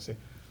Collins is trying to say.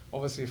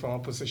 Obviously, from our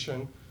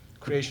position,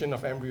 creation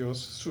of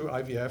embryos through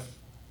IVF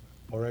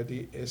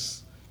already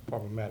is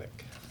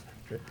problematic.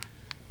 Okay.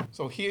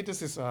 So here,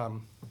 this is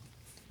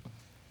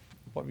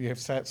what we have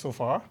said so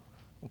far.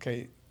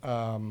 Okay,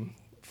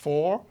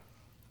 for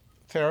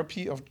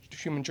therapy of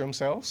human germ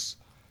cells,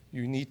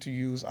 you need to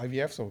use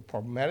IVF, so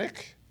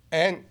problematic,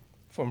 and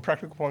from a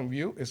practical point of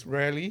view, it's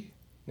rarely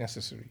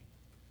necessary.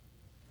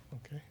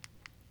 Okay.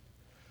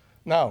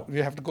 Now we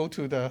have to go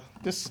to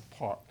this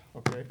part.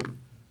 Okay,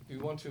 we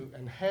want to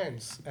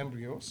enhance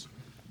embryos.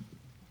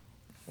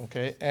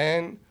 Okay,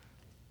 and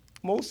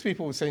most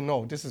people would say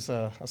no. This is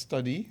a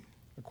study,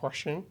 a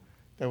question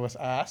that was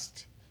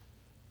asked.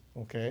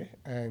 Okay,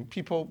 and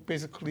people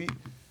basically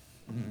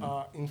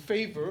are in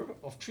favor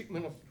of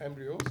treatment of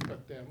embryos,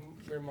 but they're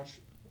very much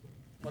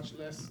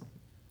less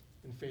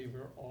in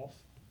favor of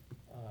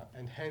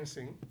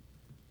enhancing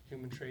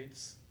human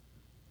traits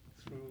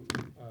through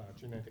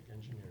genetic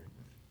engineering.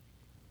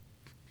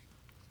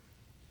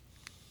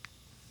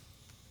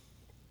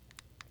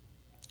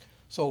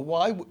 So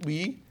why would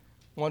we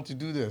want to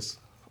do this?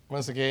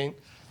 Once again,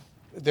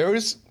 there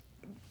is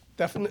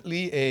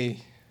definitely a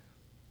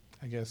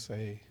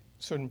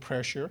certain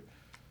pressure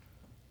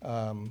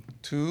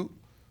to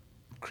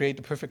create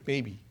the perfect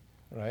baby,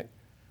 right?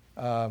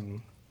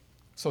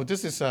 So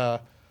this is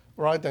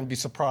rather than be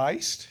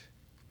surprised,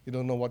 you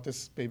don't know what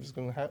this baby is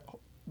going to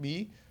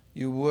be,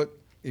 you would,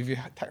 if your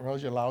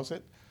technology allows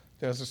it,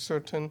 there's a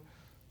certain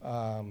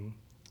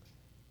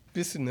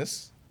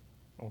business,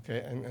 okay,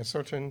 and a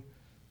certain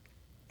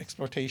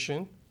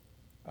exploitation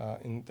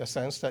in the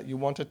sense that you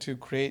wanted to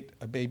create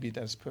a baby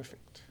that is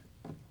perfect,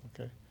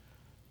 okay?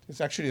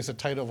 This actually is the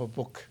title of a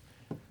book,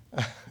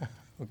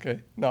 okay?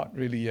 Not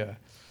really a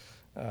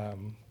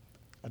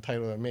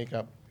title I make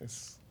up.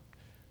 It's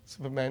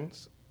Superman,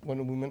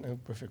 Wonder Woman,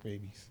 and Perfect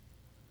Babies.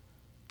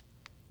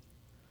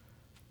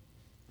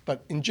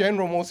 But in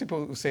general, most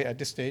people will say at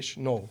this stage,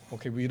 no,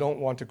 okay, we don't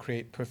want to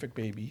create perfect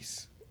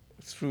babies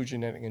through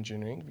genetic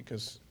engineering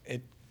because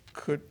it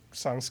could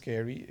sound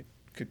scary. It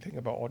could think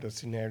about all the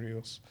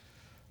scenarios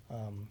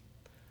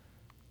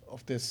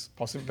of this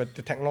possible, but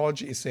the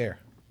technology is there.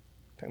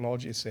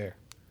 Technology is there.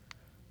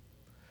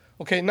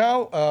 Okay,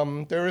 now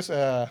there is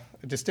a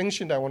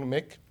distinction that I want to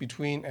make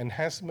between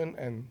enhancement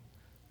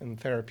and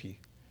therapy.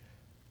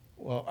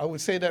 Well, I would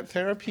say that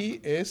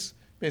therapy is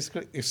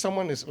basically if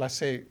someone is, let's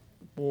say,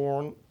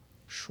 born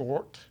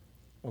short,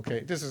 okay,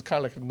 this is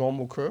kind of like a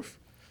normal curve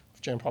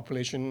of general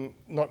population.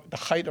 Not the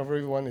height of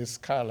everyone is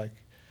kind of like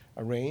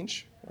a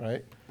range,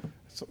 right?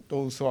 So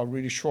those who are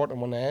really short on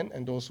one end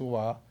and those who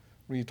are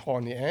really tall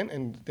on the end,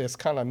 and there's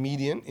kind of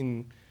median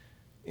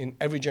in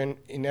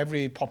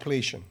every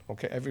population,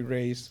 okay, every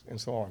race and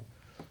so on.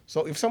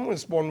 So if someone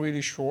is born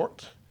really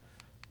short,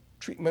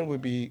 treatment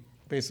would be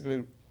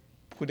basically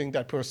putting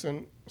that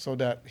person so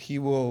that he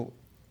will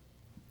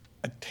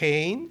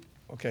attain,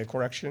 okay,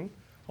 correction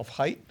of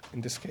height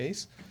in this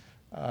case,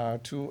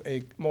 to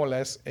a more or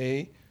less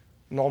a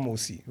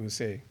normalcy, we would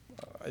say,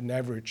 an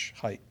average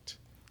height.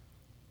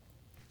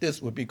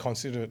 This would be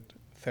considered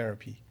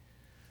therapy.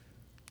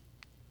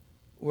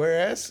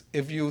 Whereas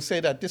if you say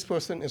that this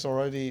person is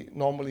already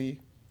normally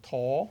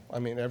tall,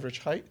 average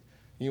height,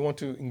 you want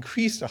to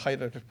increase the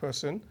height of the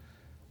person,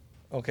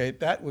 okay,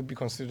 that would be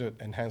considered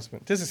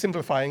enhancement. This is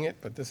simplifying it,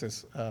 but this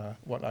is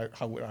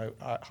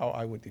how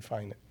I would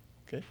define it.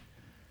 Okay,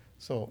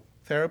 so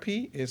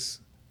therapy is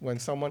when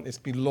someone is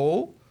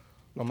below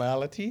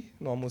normalcy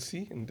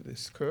in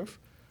this curve,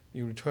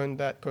 you return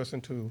that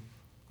person to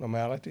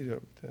normality,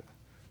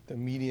 the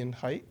median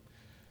height,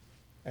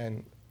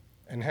 and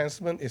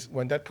enhancement is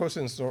when that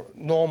person is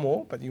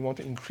normal, but you want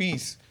to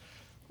increase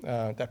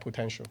that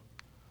potential.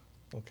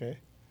 Okay,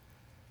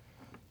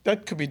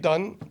 that could be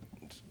done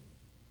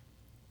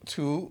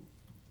to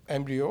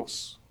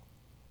embryos.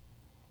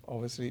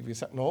 Obviously, we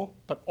said no,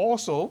 but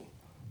also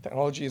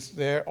technology is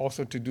there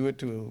also to do it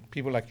to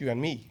people like you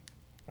and me,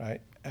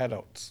 right?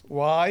 Adults.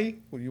 Why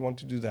would you want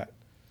to do that?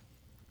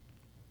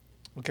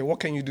 Okay, what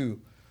can you do?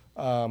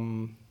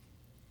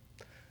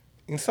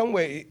 In some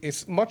way,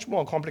 it's much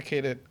more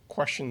complicated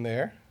question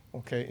there,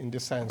 okay, in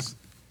this sense,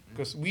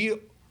 because we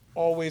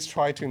always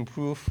try to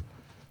improve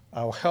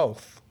our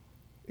health.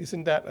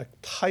 Isn't that a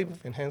type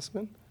of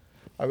enhancement?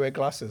 I wear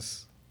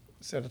glasses.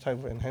 Is that a type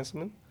of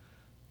enhancement,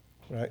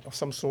 right, of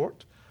some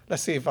sort?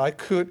 Let's say if I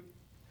could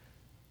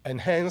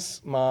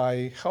enhance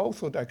my health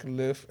so that I could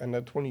live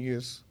another 20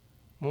 years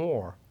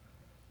more,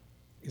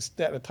 is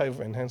that a type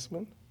of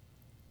enhancement?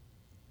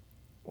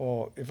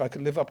 Or if I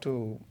could live up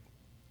to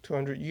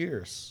 200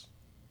 years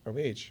of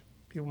age,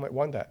 people might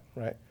want that,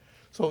 right?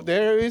 So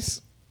there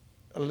is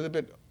a little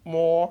bit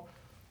more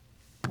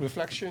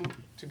reflection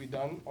to be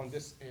done on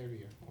this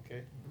area,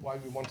 okay? Why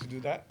we want to do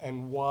that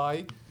and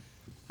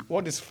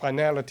what is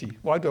finality?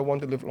 Why do I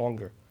want to live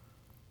longer?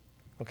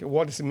 Okay,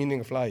 what is the meaning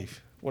of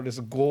life? What is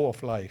the goal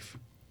of life?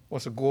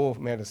 What's the goal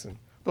of medicine?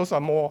 Those are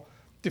more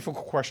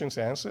difficult questions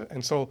to answer.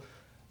 And so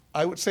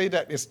I would say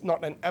that it's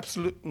not an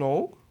absolute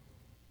no,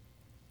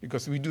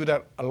 because we do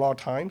that a lot of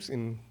times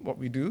in what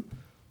we do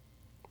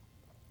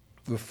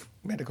with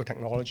medical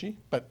technology.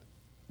 But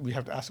we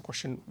have to ask the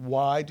question,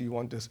 why do you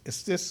want this?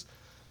 Is this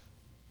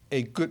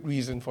a good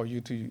reason for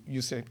you to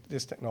use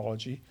this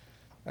technology?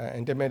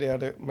 And there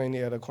are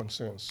many other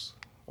concerns,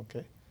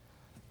 okay?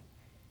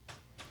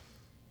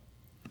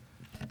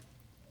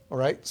 All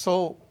right,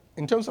 so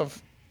in terms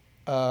of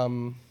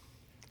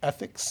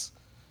ethics,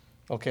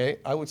 okay,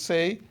 I would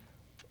say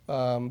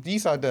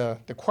these are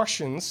the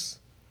questions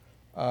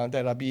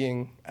that are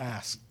being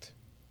asked,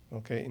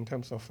 okay, in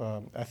terms of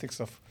ethics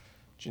of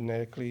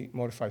genetically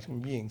modified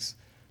human beings.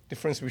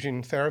 Difference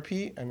between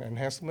therapy and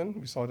enhancement,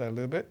 we saw that a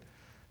little bit.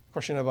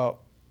 Question about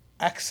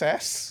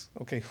access,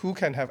 okay, who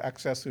can have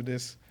access to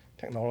this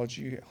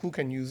technology, who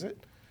can use it?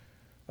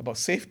 About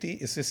safety,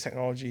 is this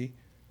technology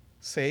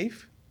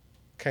safe?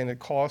 Can it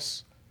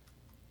cause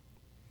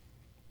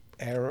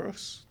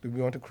errors? Do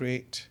we want to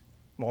create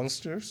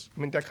monsters? I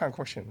mean, that kind of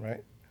question,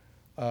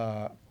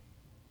 right?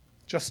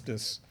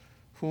 Justice,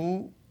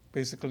 who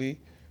basically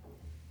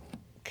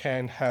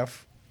can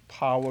have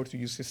power to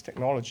use this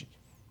technology?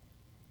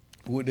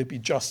 Would it be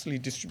justly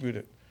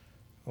distributed?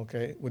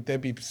 Okay, would there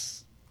be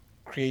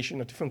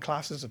creation of different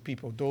classes of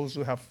people, those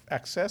who have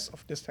access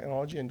of this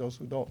technology and those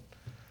who don't,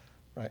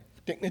 right?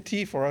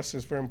 Dignity for us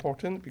is very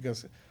important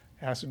because it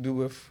has to do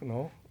with,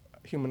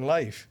 human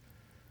life,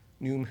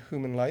 new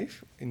human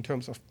life in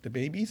terms of the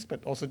babies,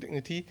 but also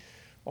dignity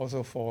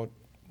also for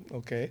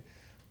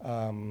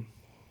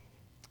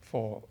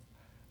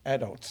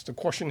adults. The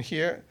question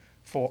here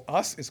for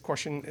us is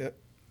question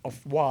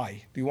of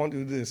why do you want to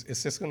do this?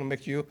 Is this going to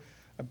make you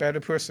a better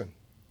person?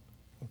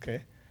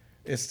 Okay,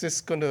 is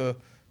this going to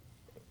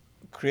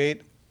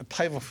create a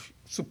type of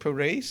super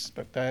race,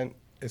 but then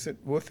is it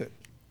worth it?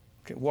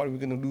 Okay, what are we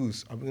going to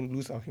lose? Are we going to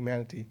lose our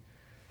humanity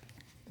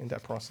in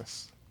that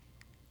process?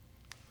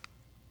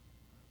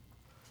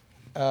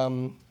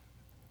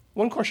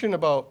 One question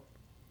about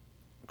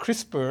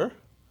CRISPR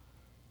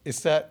is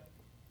that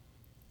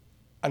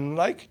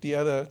unlike the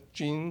other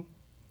gene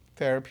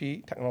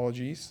therapy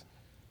technologies,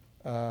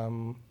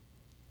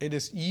 it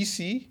is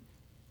easy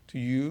to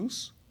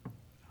use,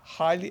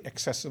 highly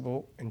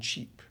accessible, and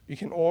cheap. You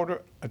can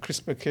order a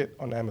CRISPR kit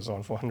on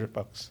Amazon for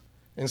 $100.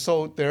 And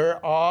so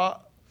there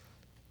are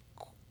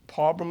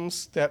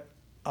problems that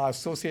are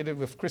associated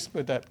with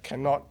CRISPR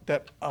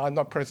that are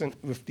not present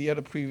with the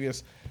other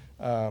previous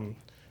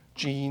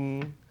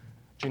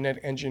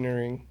genetic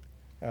engineering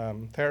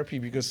therapy,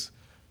 because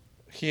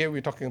here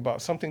we're talking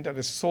about something that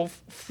is so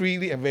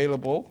freely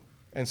available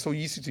and so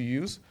easy to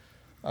use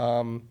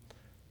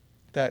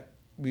that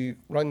we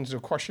run into a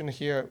question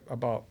here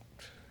about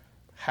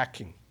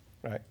hacking,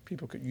 right?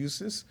 People could use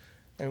this,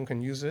 anyone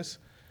can use this,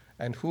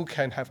 and who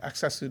can have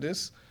access to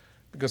this?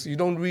 Because you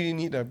don't really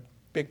need a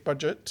big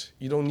budget,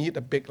 you don't need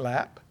a big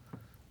lab,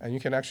 and you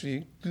can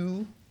actually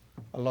do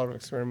a lot of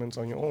experiments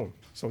on your own.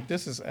 So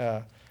this is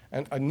a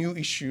new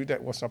issue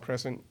that was not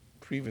present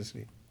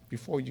previously.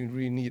 Before, you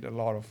really need a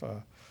lot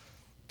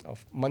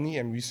of money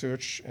and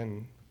research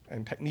and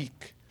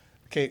technique.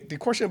 Okay, the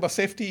question about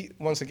safety,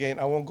 once again,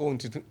 I won't go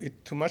into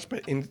it too much,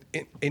 but in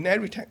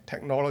every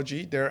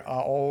technology, there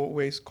are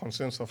always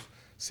concerns of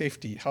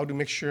safety. How to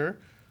make sure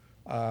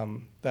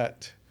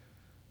that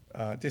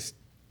this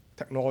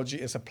technology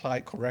is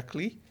applied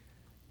correctly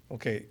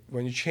okay,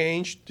 when you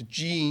change the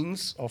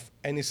genes of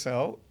any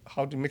cell,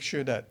 how to make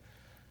sure that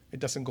it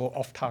doesn't go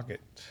off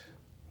target.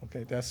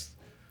 Okay, that's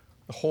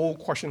the whole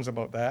questions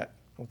about that.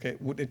 Okay,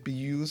 would it be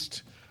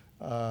used,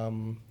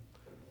 and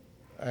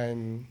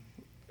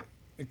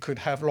it could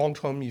have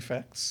long-term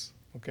effects.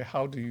 Okay,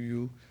 how do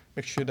you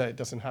make sure that it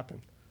doesn't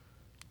happen?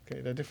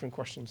 Okay, there are different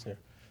questions here.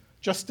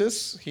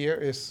 Justice here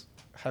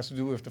has to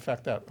do with the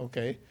fact that,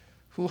 okay,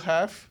 who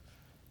have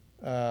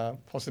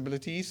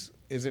possibilities?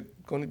 Is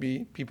it going to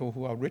be people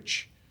who are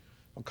rich,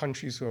 or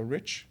countries who are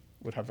rich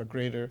would have a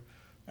greater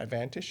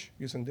advantage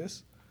using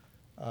this?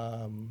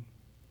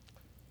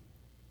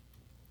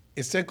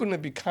 Is there going to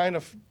be kind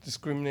of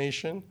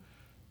discrimination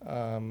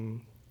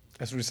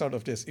as a result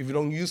of this? If you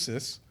don't use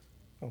this,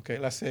 okay,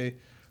 let's say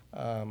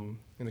in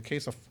the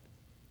case of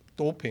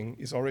doping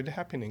is already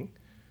happening,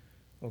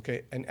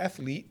 okay, an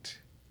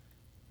athlete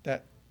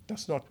that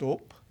does not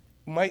dope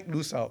might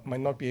lose out, might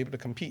not be able to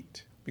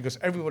compete because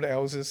everybody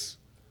else is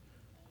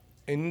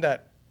in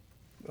that,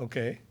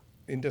 okay,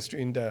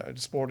 industry, in the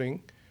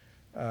sporting,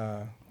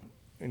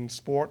 in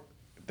sport,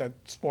 that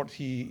sport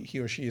he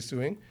or she is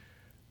doing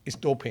is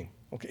doping.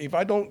 Okay, if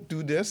I don't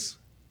do this,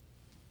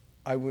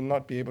 I will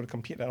not be able to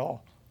compete at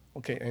all.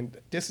 Okay, and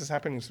this is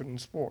happening in certain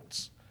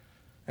sports.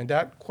 And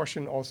that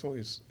question also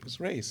is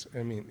raised.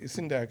 I mean,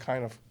 isn't there a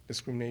kind of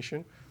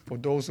discrimination for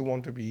those who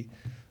want to be,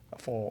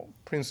 for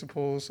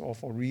principles or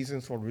for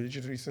reasons, for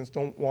religious reasons,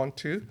 don't want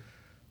to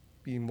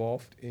be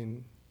involved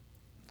in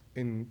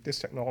this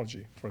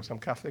technology? For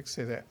example, Catholics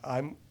say that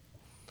I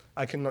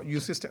cannot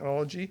use this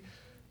technology,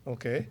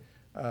 okay,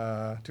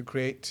 to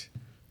create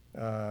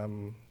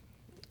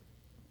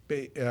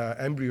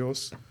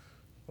embryos,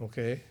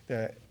 okay,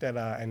 that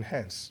are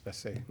enhanced, let's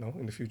say, no,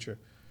 in the future.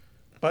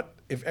 But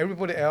if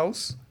everybody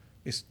else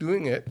is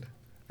doing it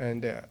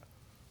and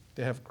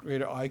they have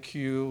greater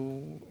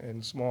IQ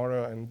and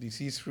smarter and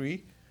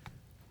disease-free,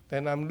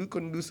 then I'm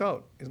going to lose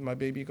out. Is my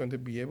baby going to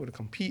be able to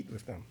compete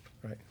with them,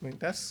 right? I mean,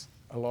 that's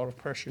a lot of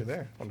pressure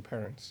there on the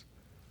parents,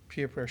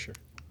 peer pressure.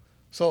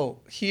 So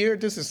here,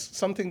 this is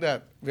something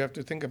that we have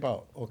to think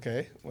about,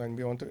 okay, when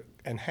we want to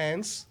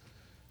enhance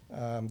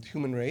the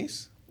human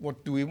race.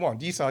 What do we want?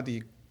 These are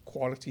the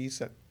qualities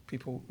that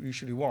people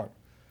usually want: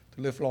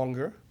 to live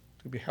longer,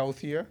 to be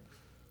healthier,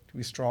 to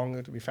be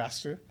stronger, to be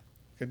faster.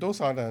 Okay,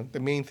 those are the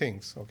main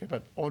things, okay,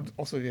 but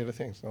also the other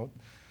things. No?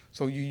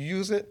 So you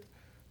use it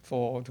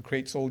to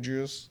create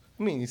soldiers.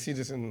 I mean, you see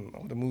this in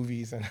all the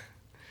movies and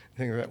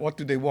things like that. What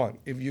do they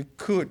want? If you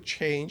could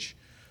change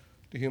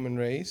the human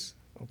race,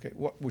 okay,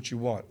 what would you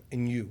want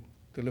in you?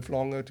 To live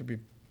longer, to be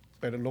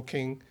better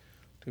looking,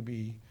 to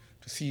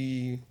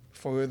see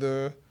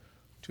further,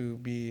 to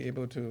be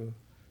able to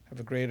have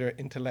a greater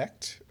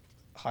intellect,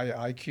 higher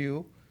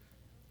IQ,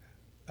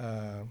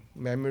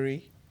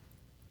 memory,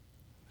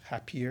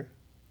 happier,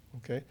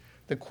 okay?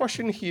 The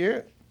question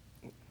here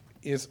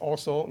is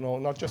also, no,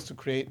 not just to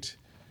create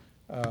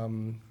a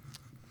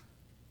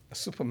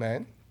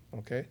Superman,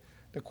 okay?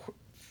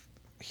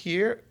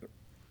 Here,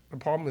 the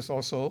problem is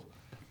also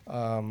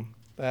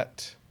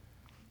that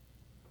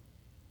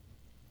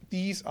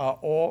these are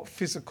all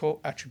physical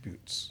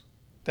attributes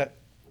that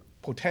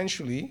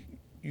potentially,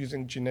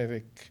 using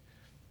genetic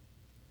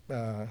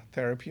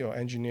therapy or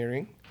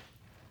engineering,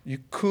 you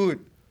could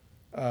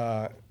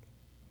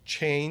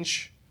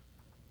change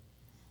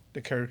the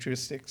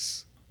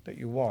characteristics that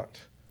you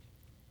want.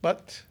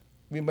 But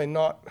we might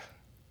not,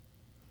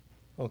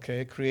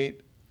 okay,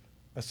 create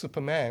a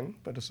Superman,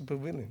 but a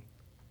supervillain.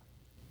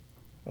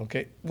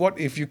 Okay, what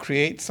if you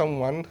create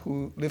someone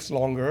who lives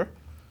longer,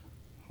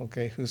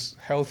 okay, who's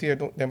healthier,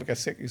 never get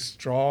sick, is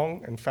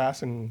strong and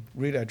fast and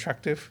really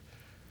attractive,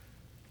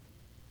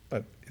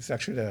 but it's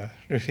actually a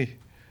really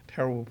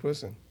terrible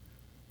person,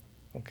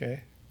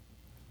 okay?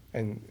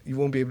 And you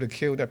won't be able to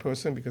kill that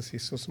person because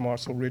he's so smart,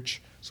 so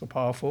rich, so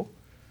powerful.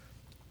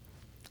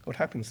 What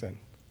happens then?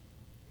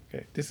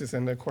 Okay, this is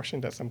another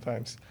question that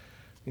sometimes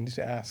you need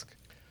to ask.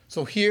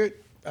 So here,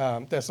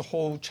 there's a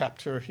whole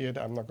chapter here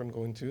that I'm not going to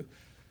go into,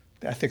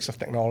 the ethics of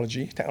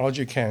technology.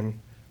 Technology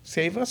can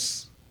save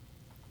us,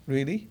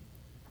 really,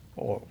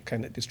 or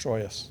can it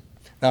destroy us?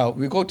 Now,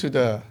 we go to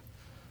the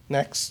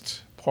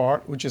next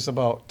part, which is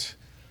about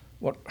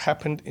what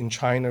happened in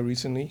China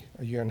recently,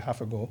 a year and a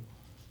half ago,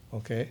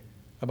 okay,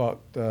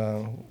 about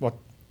what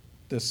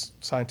this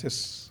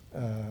scientists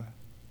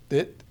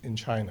did in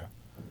China.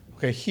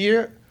 Okay,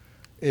 here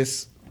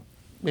is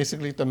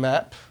basically the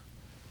map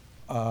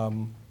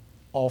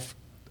of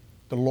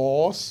the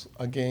laws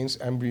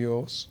against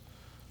embryos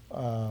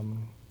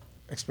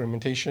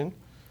experimentation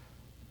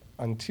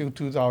until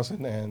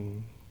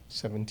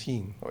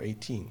 2017 or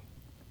 18,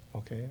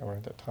 okay,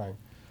 around that time.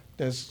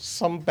 There's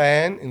some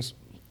ban in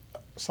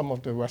some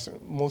of the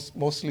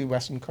mostly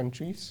Western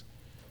countries.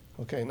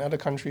 Okay, in other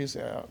countries,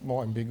 they are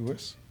more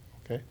ambiguous.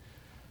 Okay,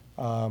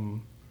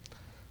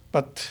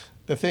 but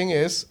the thing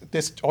is,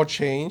 this all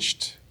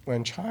changed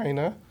when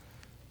China,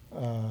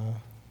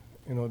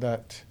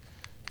 that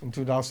in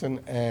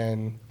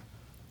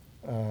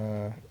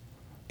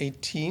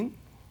 2018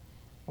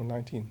 or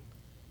 19,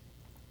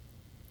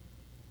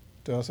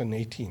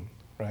 2018,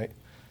 right?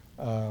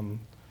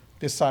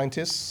 This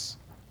scientist,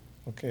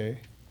 okay,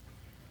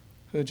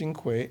 He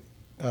Jinghui,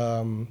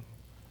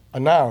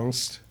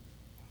 announced,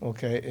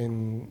 okay,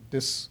 in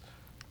this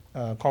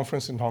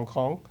conference in Hong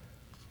Kong.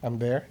 I'm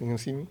there. You can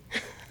see me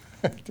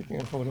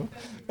taking a photo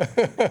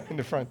in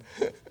the front.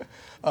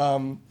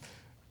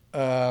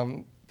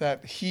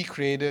 That he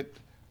created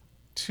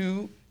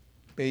 2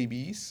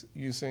 babies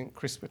using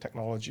CRISPR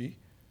technology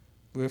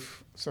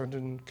with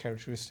certain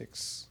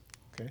characteristics.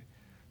 Okay,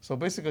 so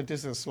basically,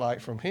 this is a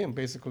slide from him.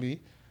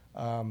 Basically,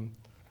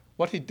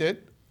 what he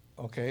did,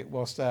 okay,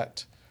 was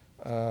that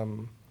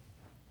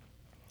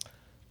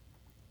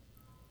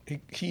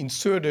he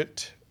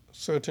inserted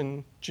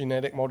certain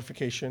genetic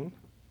modification,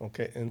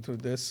 okay, into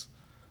these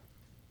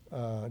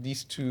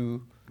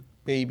 2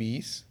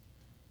 babies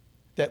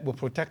that will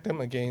protect them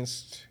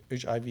against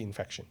HIV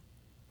infection.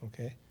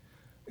 Okay,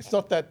 it's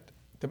not that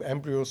the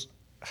embryos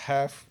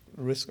have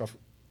risk of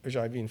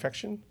HIV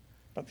infection,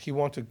 but he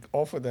wanted to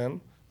offer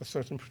them a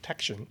certain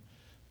protection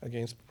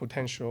against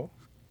potential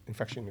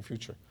infection in the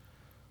future.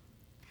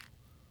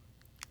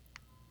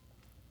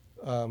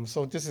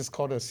 So this is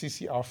called a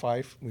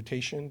CCR5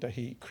 mutation that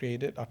he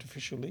created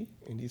artificially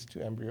in these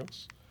 2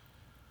 embryos.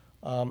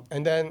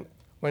 And then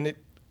when it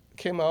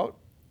came out,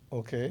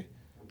 okay,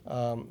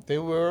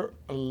 there were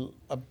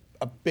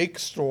a big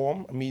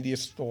storm, a media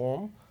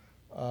storm,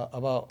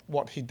 about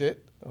what he did.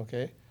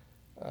 Okay,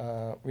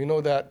 we know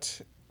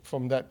that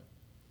from that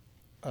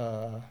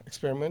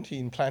experiment, he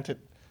implanted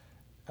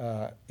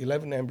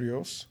 11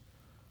 embryos.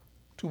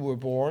 2 were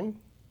born,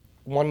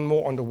 1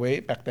 more on the way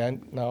back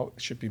then. Now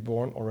it should be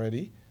born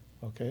already.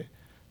 Okay,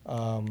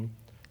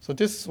 so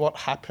this is what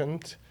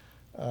happened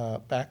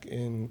back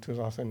in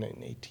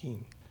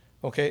 2018.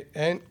 Okay,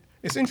 and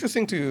it's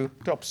interesting to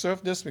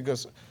observe this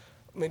because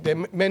there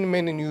are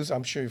many news.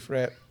 I'm sure you've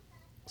read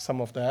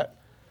some of that.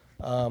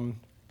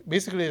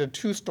 Basically, the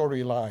 2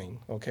 storyline.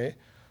 Okay,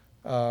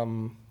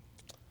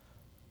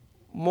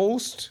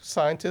 most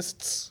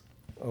scientists,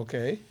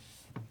 okay,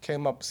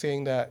 came up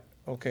saying that,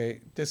 okay,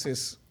 this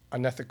is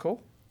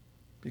unethical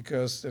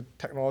because the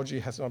technology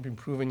has not been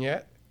proven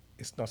yet.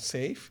 It's not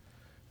safe,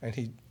 and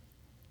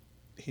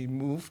he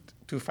moved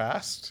too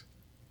fast.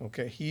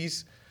 Okay,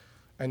 he's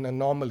an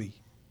anomaly.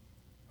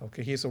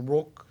 Okay, he's a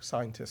rogue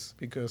scientist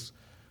because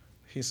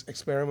his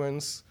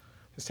experiments,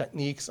 his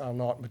techniques are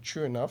not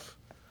mature enough.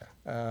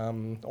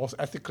 Also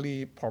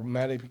ethically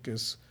problematic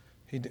because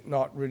he did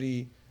not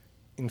really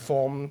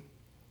inform,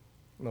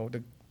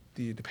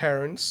 the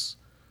parents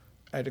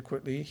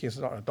adequately. He's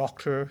not a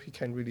doctor. He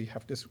can't really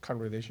have this kind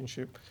of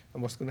relationship.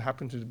 And what's going to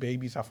happen to the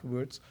babies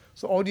afterwards?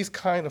 So all these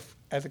kind of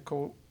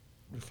ethical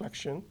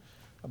reflection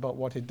about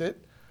what he did,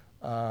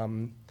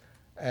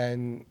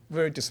 and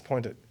very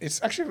disappointed.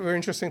 It's actually very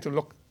interesting to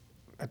look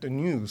at the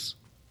news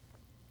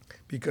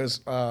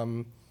because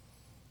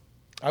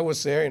I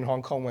was there in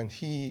Hong Kong when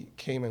he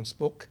came and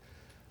spoke,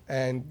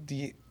 and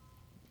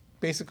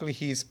basically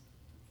he's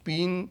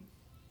been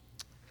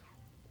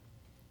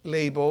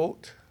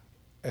labeled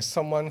as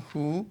someone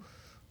who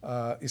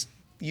is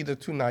either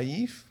too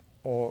naive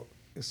or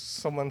is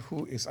someone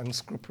who is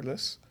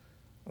unscrupulous.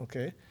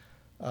 Okay,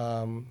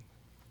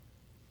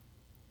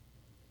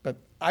 but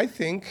I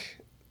think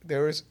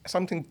there is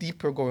something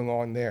deeper going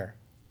on there.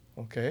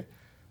 Okay,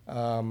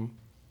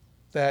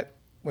 that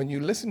when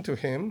you listen to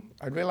him,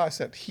 I realize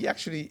that he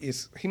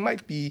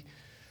might be,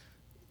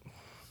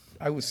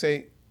 I would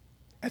say,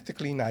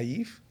 ethically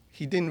naive.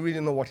 He didn't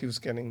really know what he was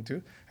getting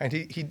into, and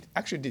he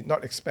actually did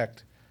not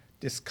expect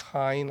this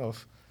kind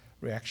of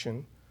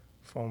reaction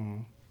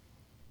from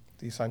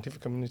the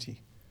scientific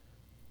community.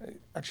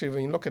 Actually,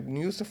 when you look at the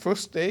news, the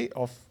first day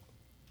of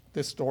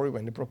this story,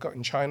 when it broke out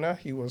in China,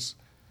 he was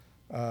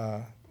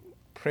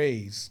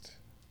praised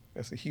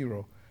as a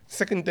hero.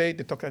 Second day,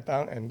 they took it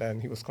down, and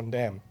then he was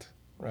condemned,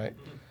 right?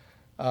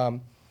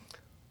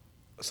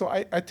 So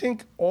I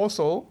think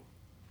also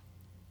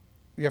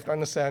we have to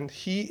understand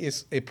he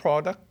is a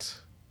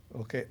product,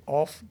 okay,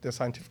 of the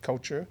scientific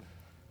culture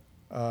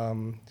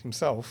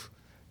himself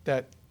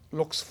that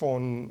looks for,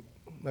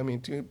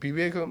 to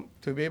be able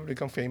to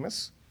become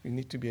famous, you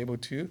need to be able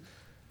to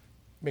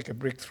make a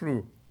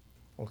breakthrough,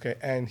 okay?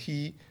 And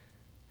he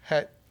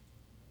had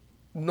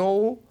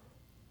no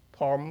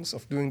problems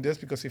of doing this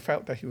because he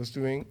felt that he was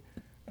doing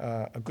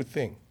a good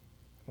thing,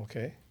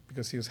 okay?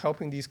 Because he was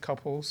helping these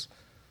couples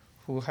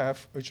who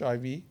have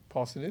HIV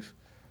positive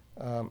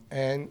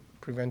and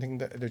preventing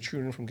the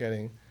children from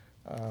getting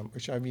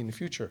HIV in the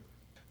future.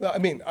 Well,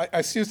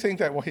 I still think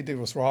that what he did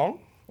was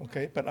wrong,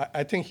 okay? But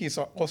I think he's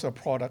also a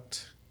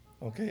product,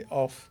 okay,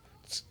 of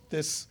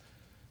this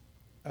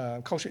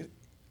culture,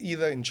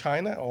 either in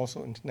China or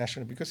also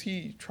internationally, because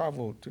he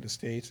traveled to the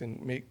States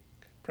and made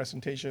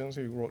presentations,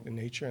 he wrote in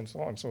Nature and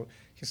so on. So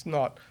he's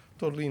not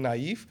totally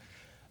naive.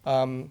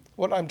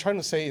 What I'm trying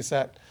to say is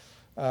that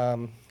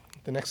the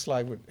next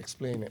slide would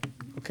explain it,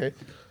 okay?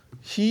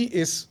 He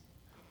is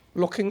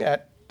looking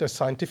at the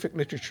scientific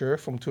literature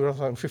from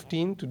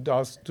 2015 to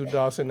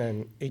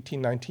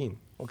 2018-19,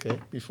 okay,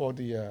 before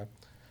the,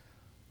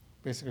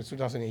 basically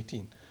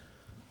 2018.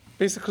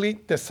 basically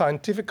the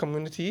scientific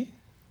community,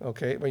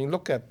 okay, when you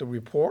look at the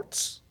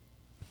reports,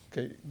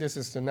 okay, this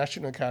is the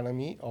National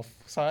Academy of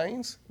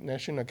Science,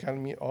 National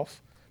Academy of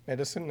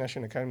Medicine,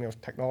 National Academy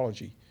of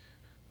Technology,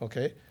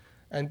 okay?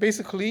 And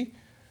basically,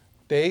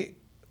 they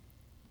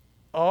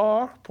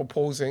are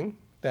proposing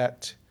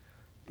that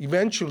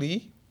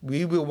eventually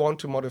we will want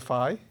to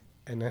modify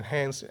and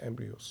enhance the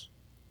embryos,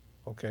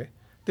 okay?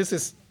 This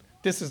is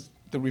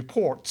the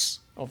reports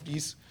of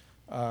these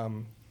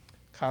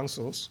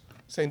councils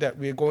saying that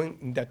we're going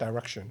in that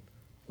direction.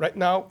 Right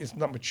now, it's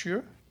not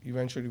mature.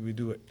 Eventually, we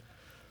do it.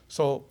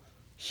 So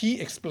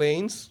he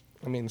explains,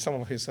 I mean, some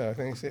of his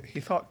things, he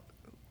thought,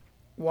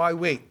 why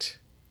wait?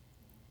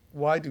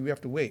 Why do we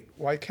have to wait?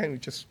 Why can't we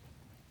just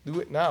do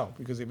it now?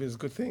 Because if it's a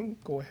good thing,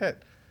 go ahead,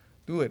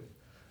 do it.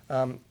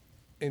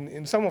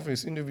 In some of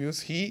his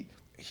interviews, he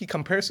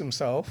compares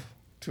himself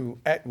to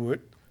Edward,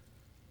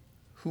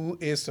 who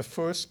is the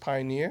first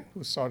pioneer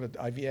who started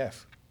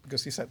IVF,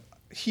 because he said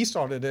he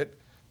started it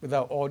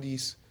without all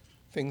these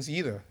things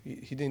either.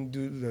 He didn't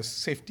do the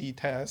safety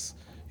tests.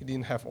 He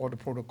didn't have all the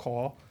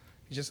protocol.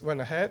 He just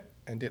went ahead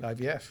and did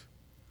IVF.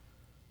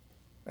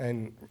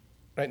 And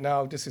right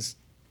now, this is,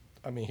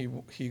 I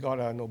mean, he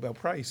got a Nobel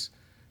Prize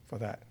for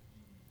that,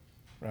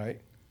 right?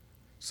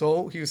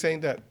 So he was saying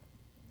that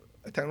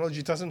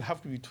technology doesn't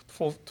have to be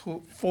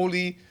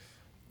fully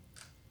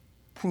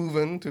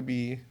proven to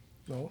be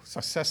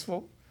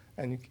successful,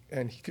 and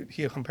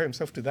he compared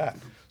himself to that.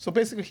 So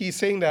basically, he's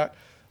saying that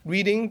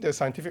reading the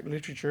scientific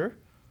literature,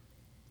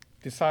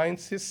 the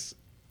scientists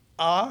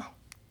are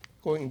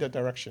going in that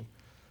direction.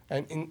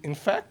 And in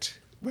fact,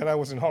 when I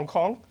was in Hong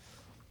Kong,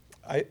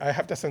 I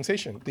have that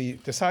sensation.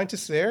 The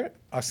scientists there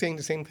are saying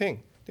the same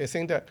thing. They're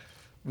saying that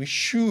we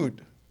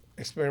should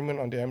experiment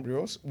on the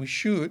embryos. We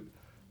should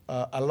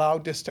allow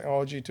this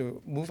technology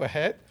to move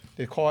ahead.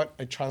 They call it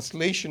a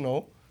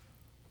translational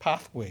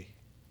pathway,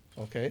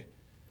 okay?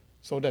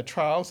 So that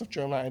trials of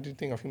germline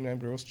editing of human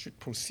embryos should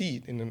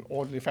proceed in an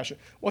orderly fashion.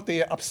 What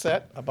they are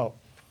upset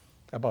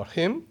about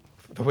him,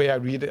 the way I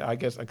read it, I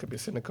guess I could be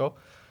cynical,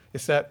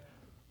 is that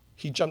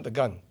he jumped the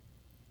gun.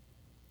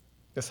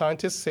 The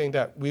scientists saying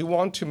that we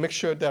want to make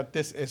sure that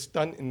this is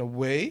done in a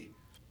way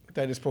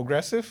that is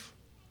progressive,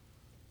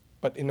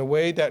 but in a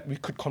way that we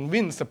could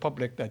convince the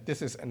public that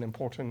this is an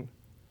important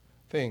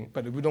thing,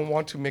 but we don't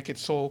want to make it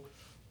so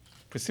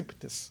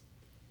precipitous.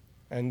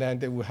 And then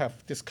they will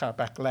have this kind of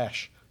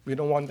backlash. We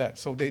don't want that.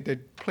 So they're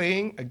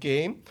playing a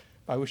game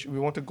by which we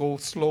want to go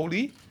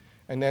slowly,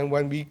 and then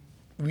when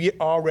we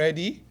are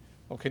ready,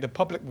 okay, the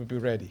public will be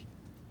ready.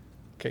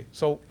 Okay,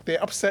 so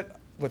they're upset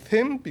with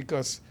him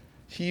because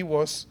he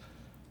was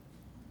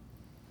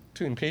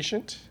too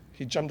impatient.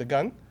 He jumped the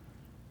gun,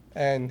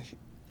 and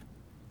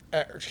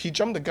he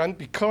jumped the gun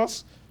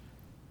because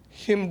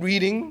him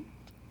reading,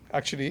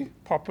 actually,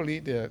 properly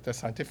the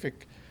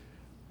scientific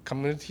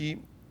community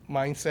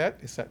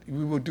mindset is that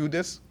we will do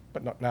this,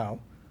 but not now.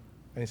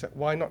 And he said,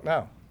 why not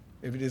now?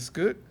 If it is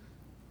good,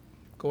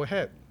 go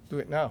ahead, do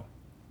it now.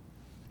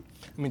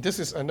 I mean, this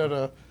is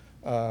another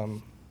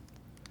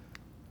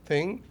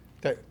thing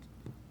that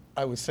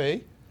I would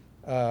say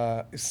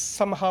is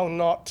somehow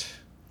not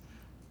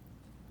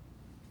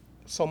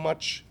so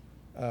much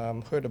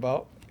heard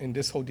about in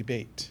this whole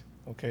debate,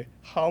 okay?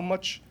 How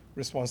much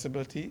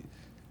responsibility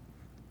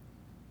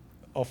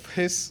of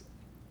his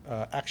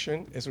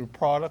action is a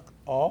product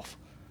of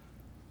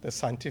the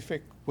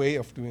scientific way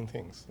of doing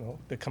things,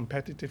 the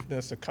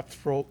competitiveness, the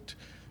cutthroat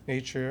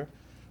nature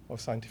of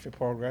scientific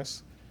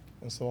progress,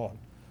 and so on.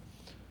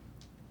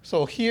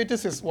 So here,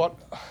 this is what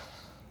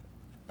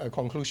a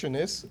conclusion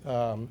is,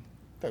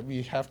 that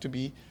we have to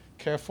be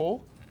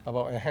careful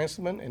about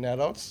enhancement in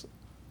adults.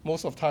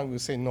 Most of the time, we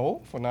say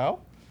no for now.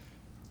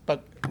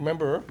 But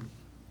remember,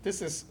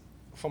 this is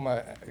from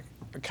a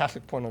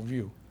Catholic point of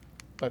view.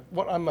 But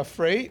what I'm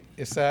afraid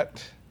is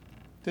that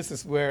this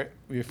is where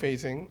we're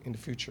facing in the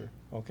future,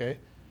 okay?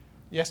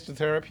 Yes to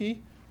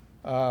therapy.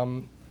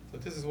 So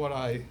this is what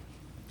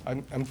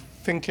I'm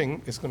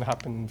thinking is going to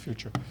happen in the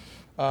future.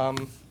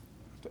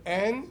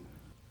 And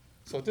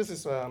so this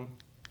is the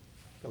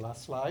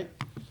last slide.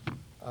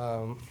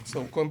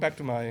 So going back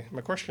to my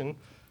question,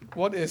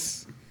 what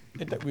is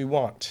it that we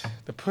want?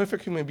 The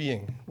perfect human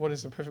being. What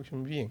is the perfect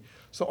human being?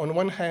 So on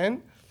one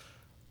hand,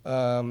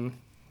 the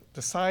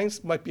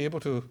science might be able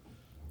to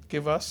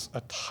give us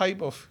a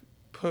type of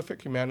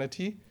perfect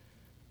humanity,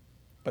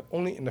 but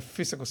only in the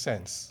physical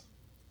sense,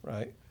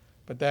 right?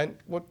 But then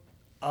what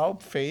our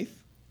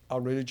faith, our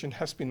religion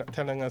has been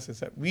telling us is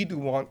that we do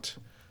want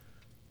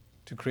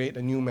to create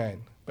a new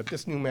man. But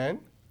this new man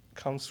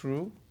comes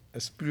through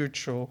a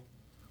spiritual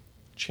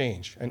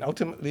change. And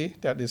ultimately,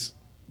 that is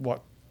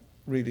what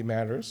really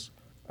matters.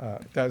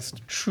 That's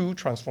true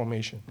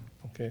transformation,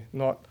 okay?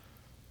 Not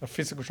a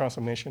physical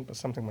transformation, but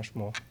something much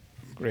more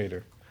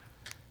greater.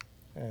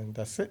 And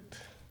that's it.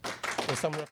 So some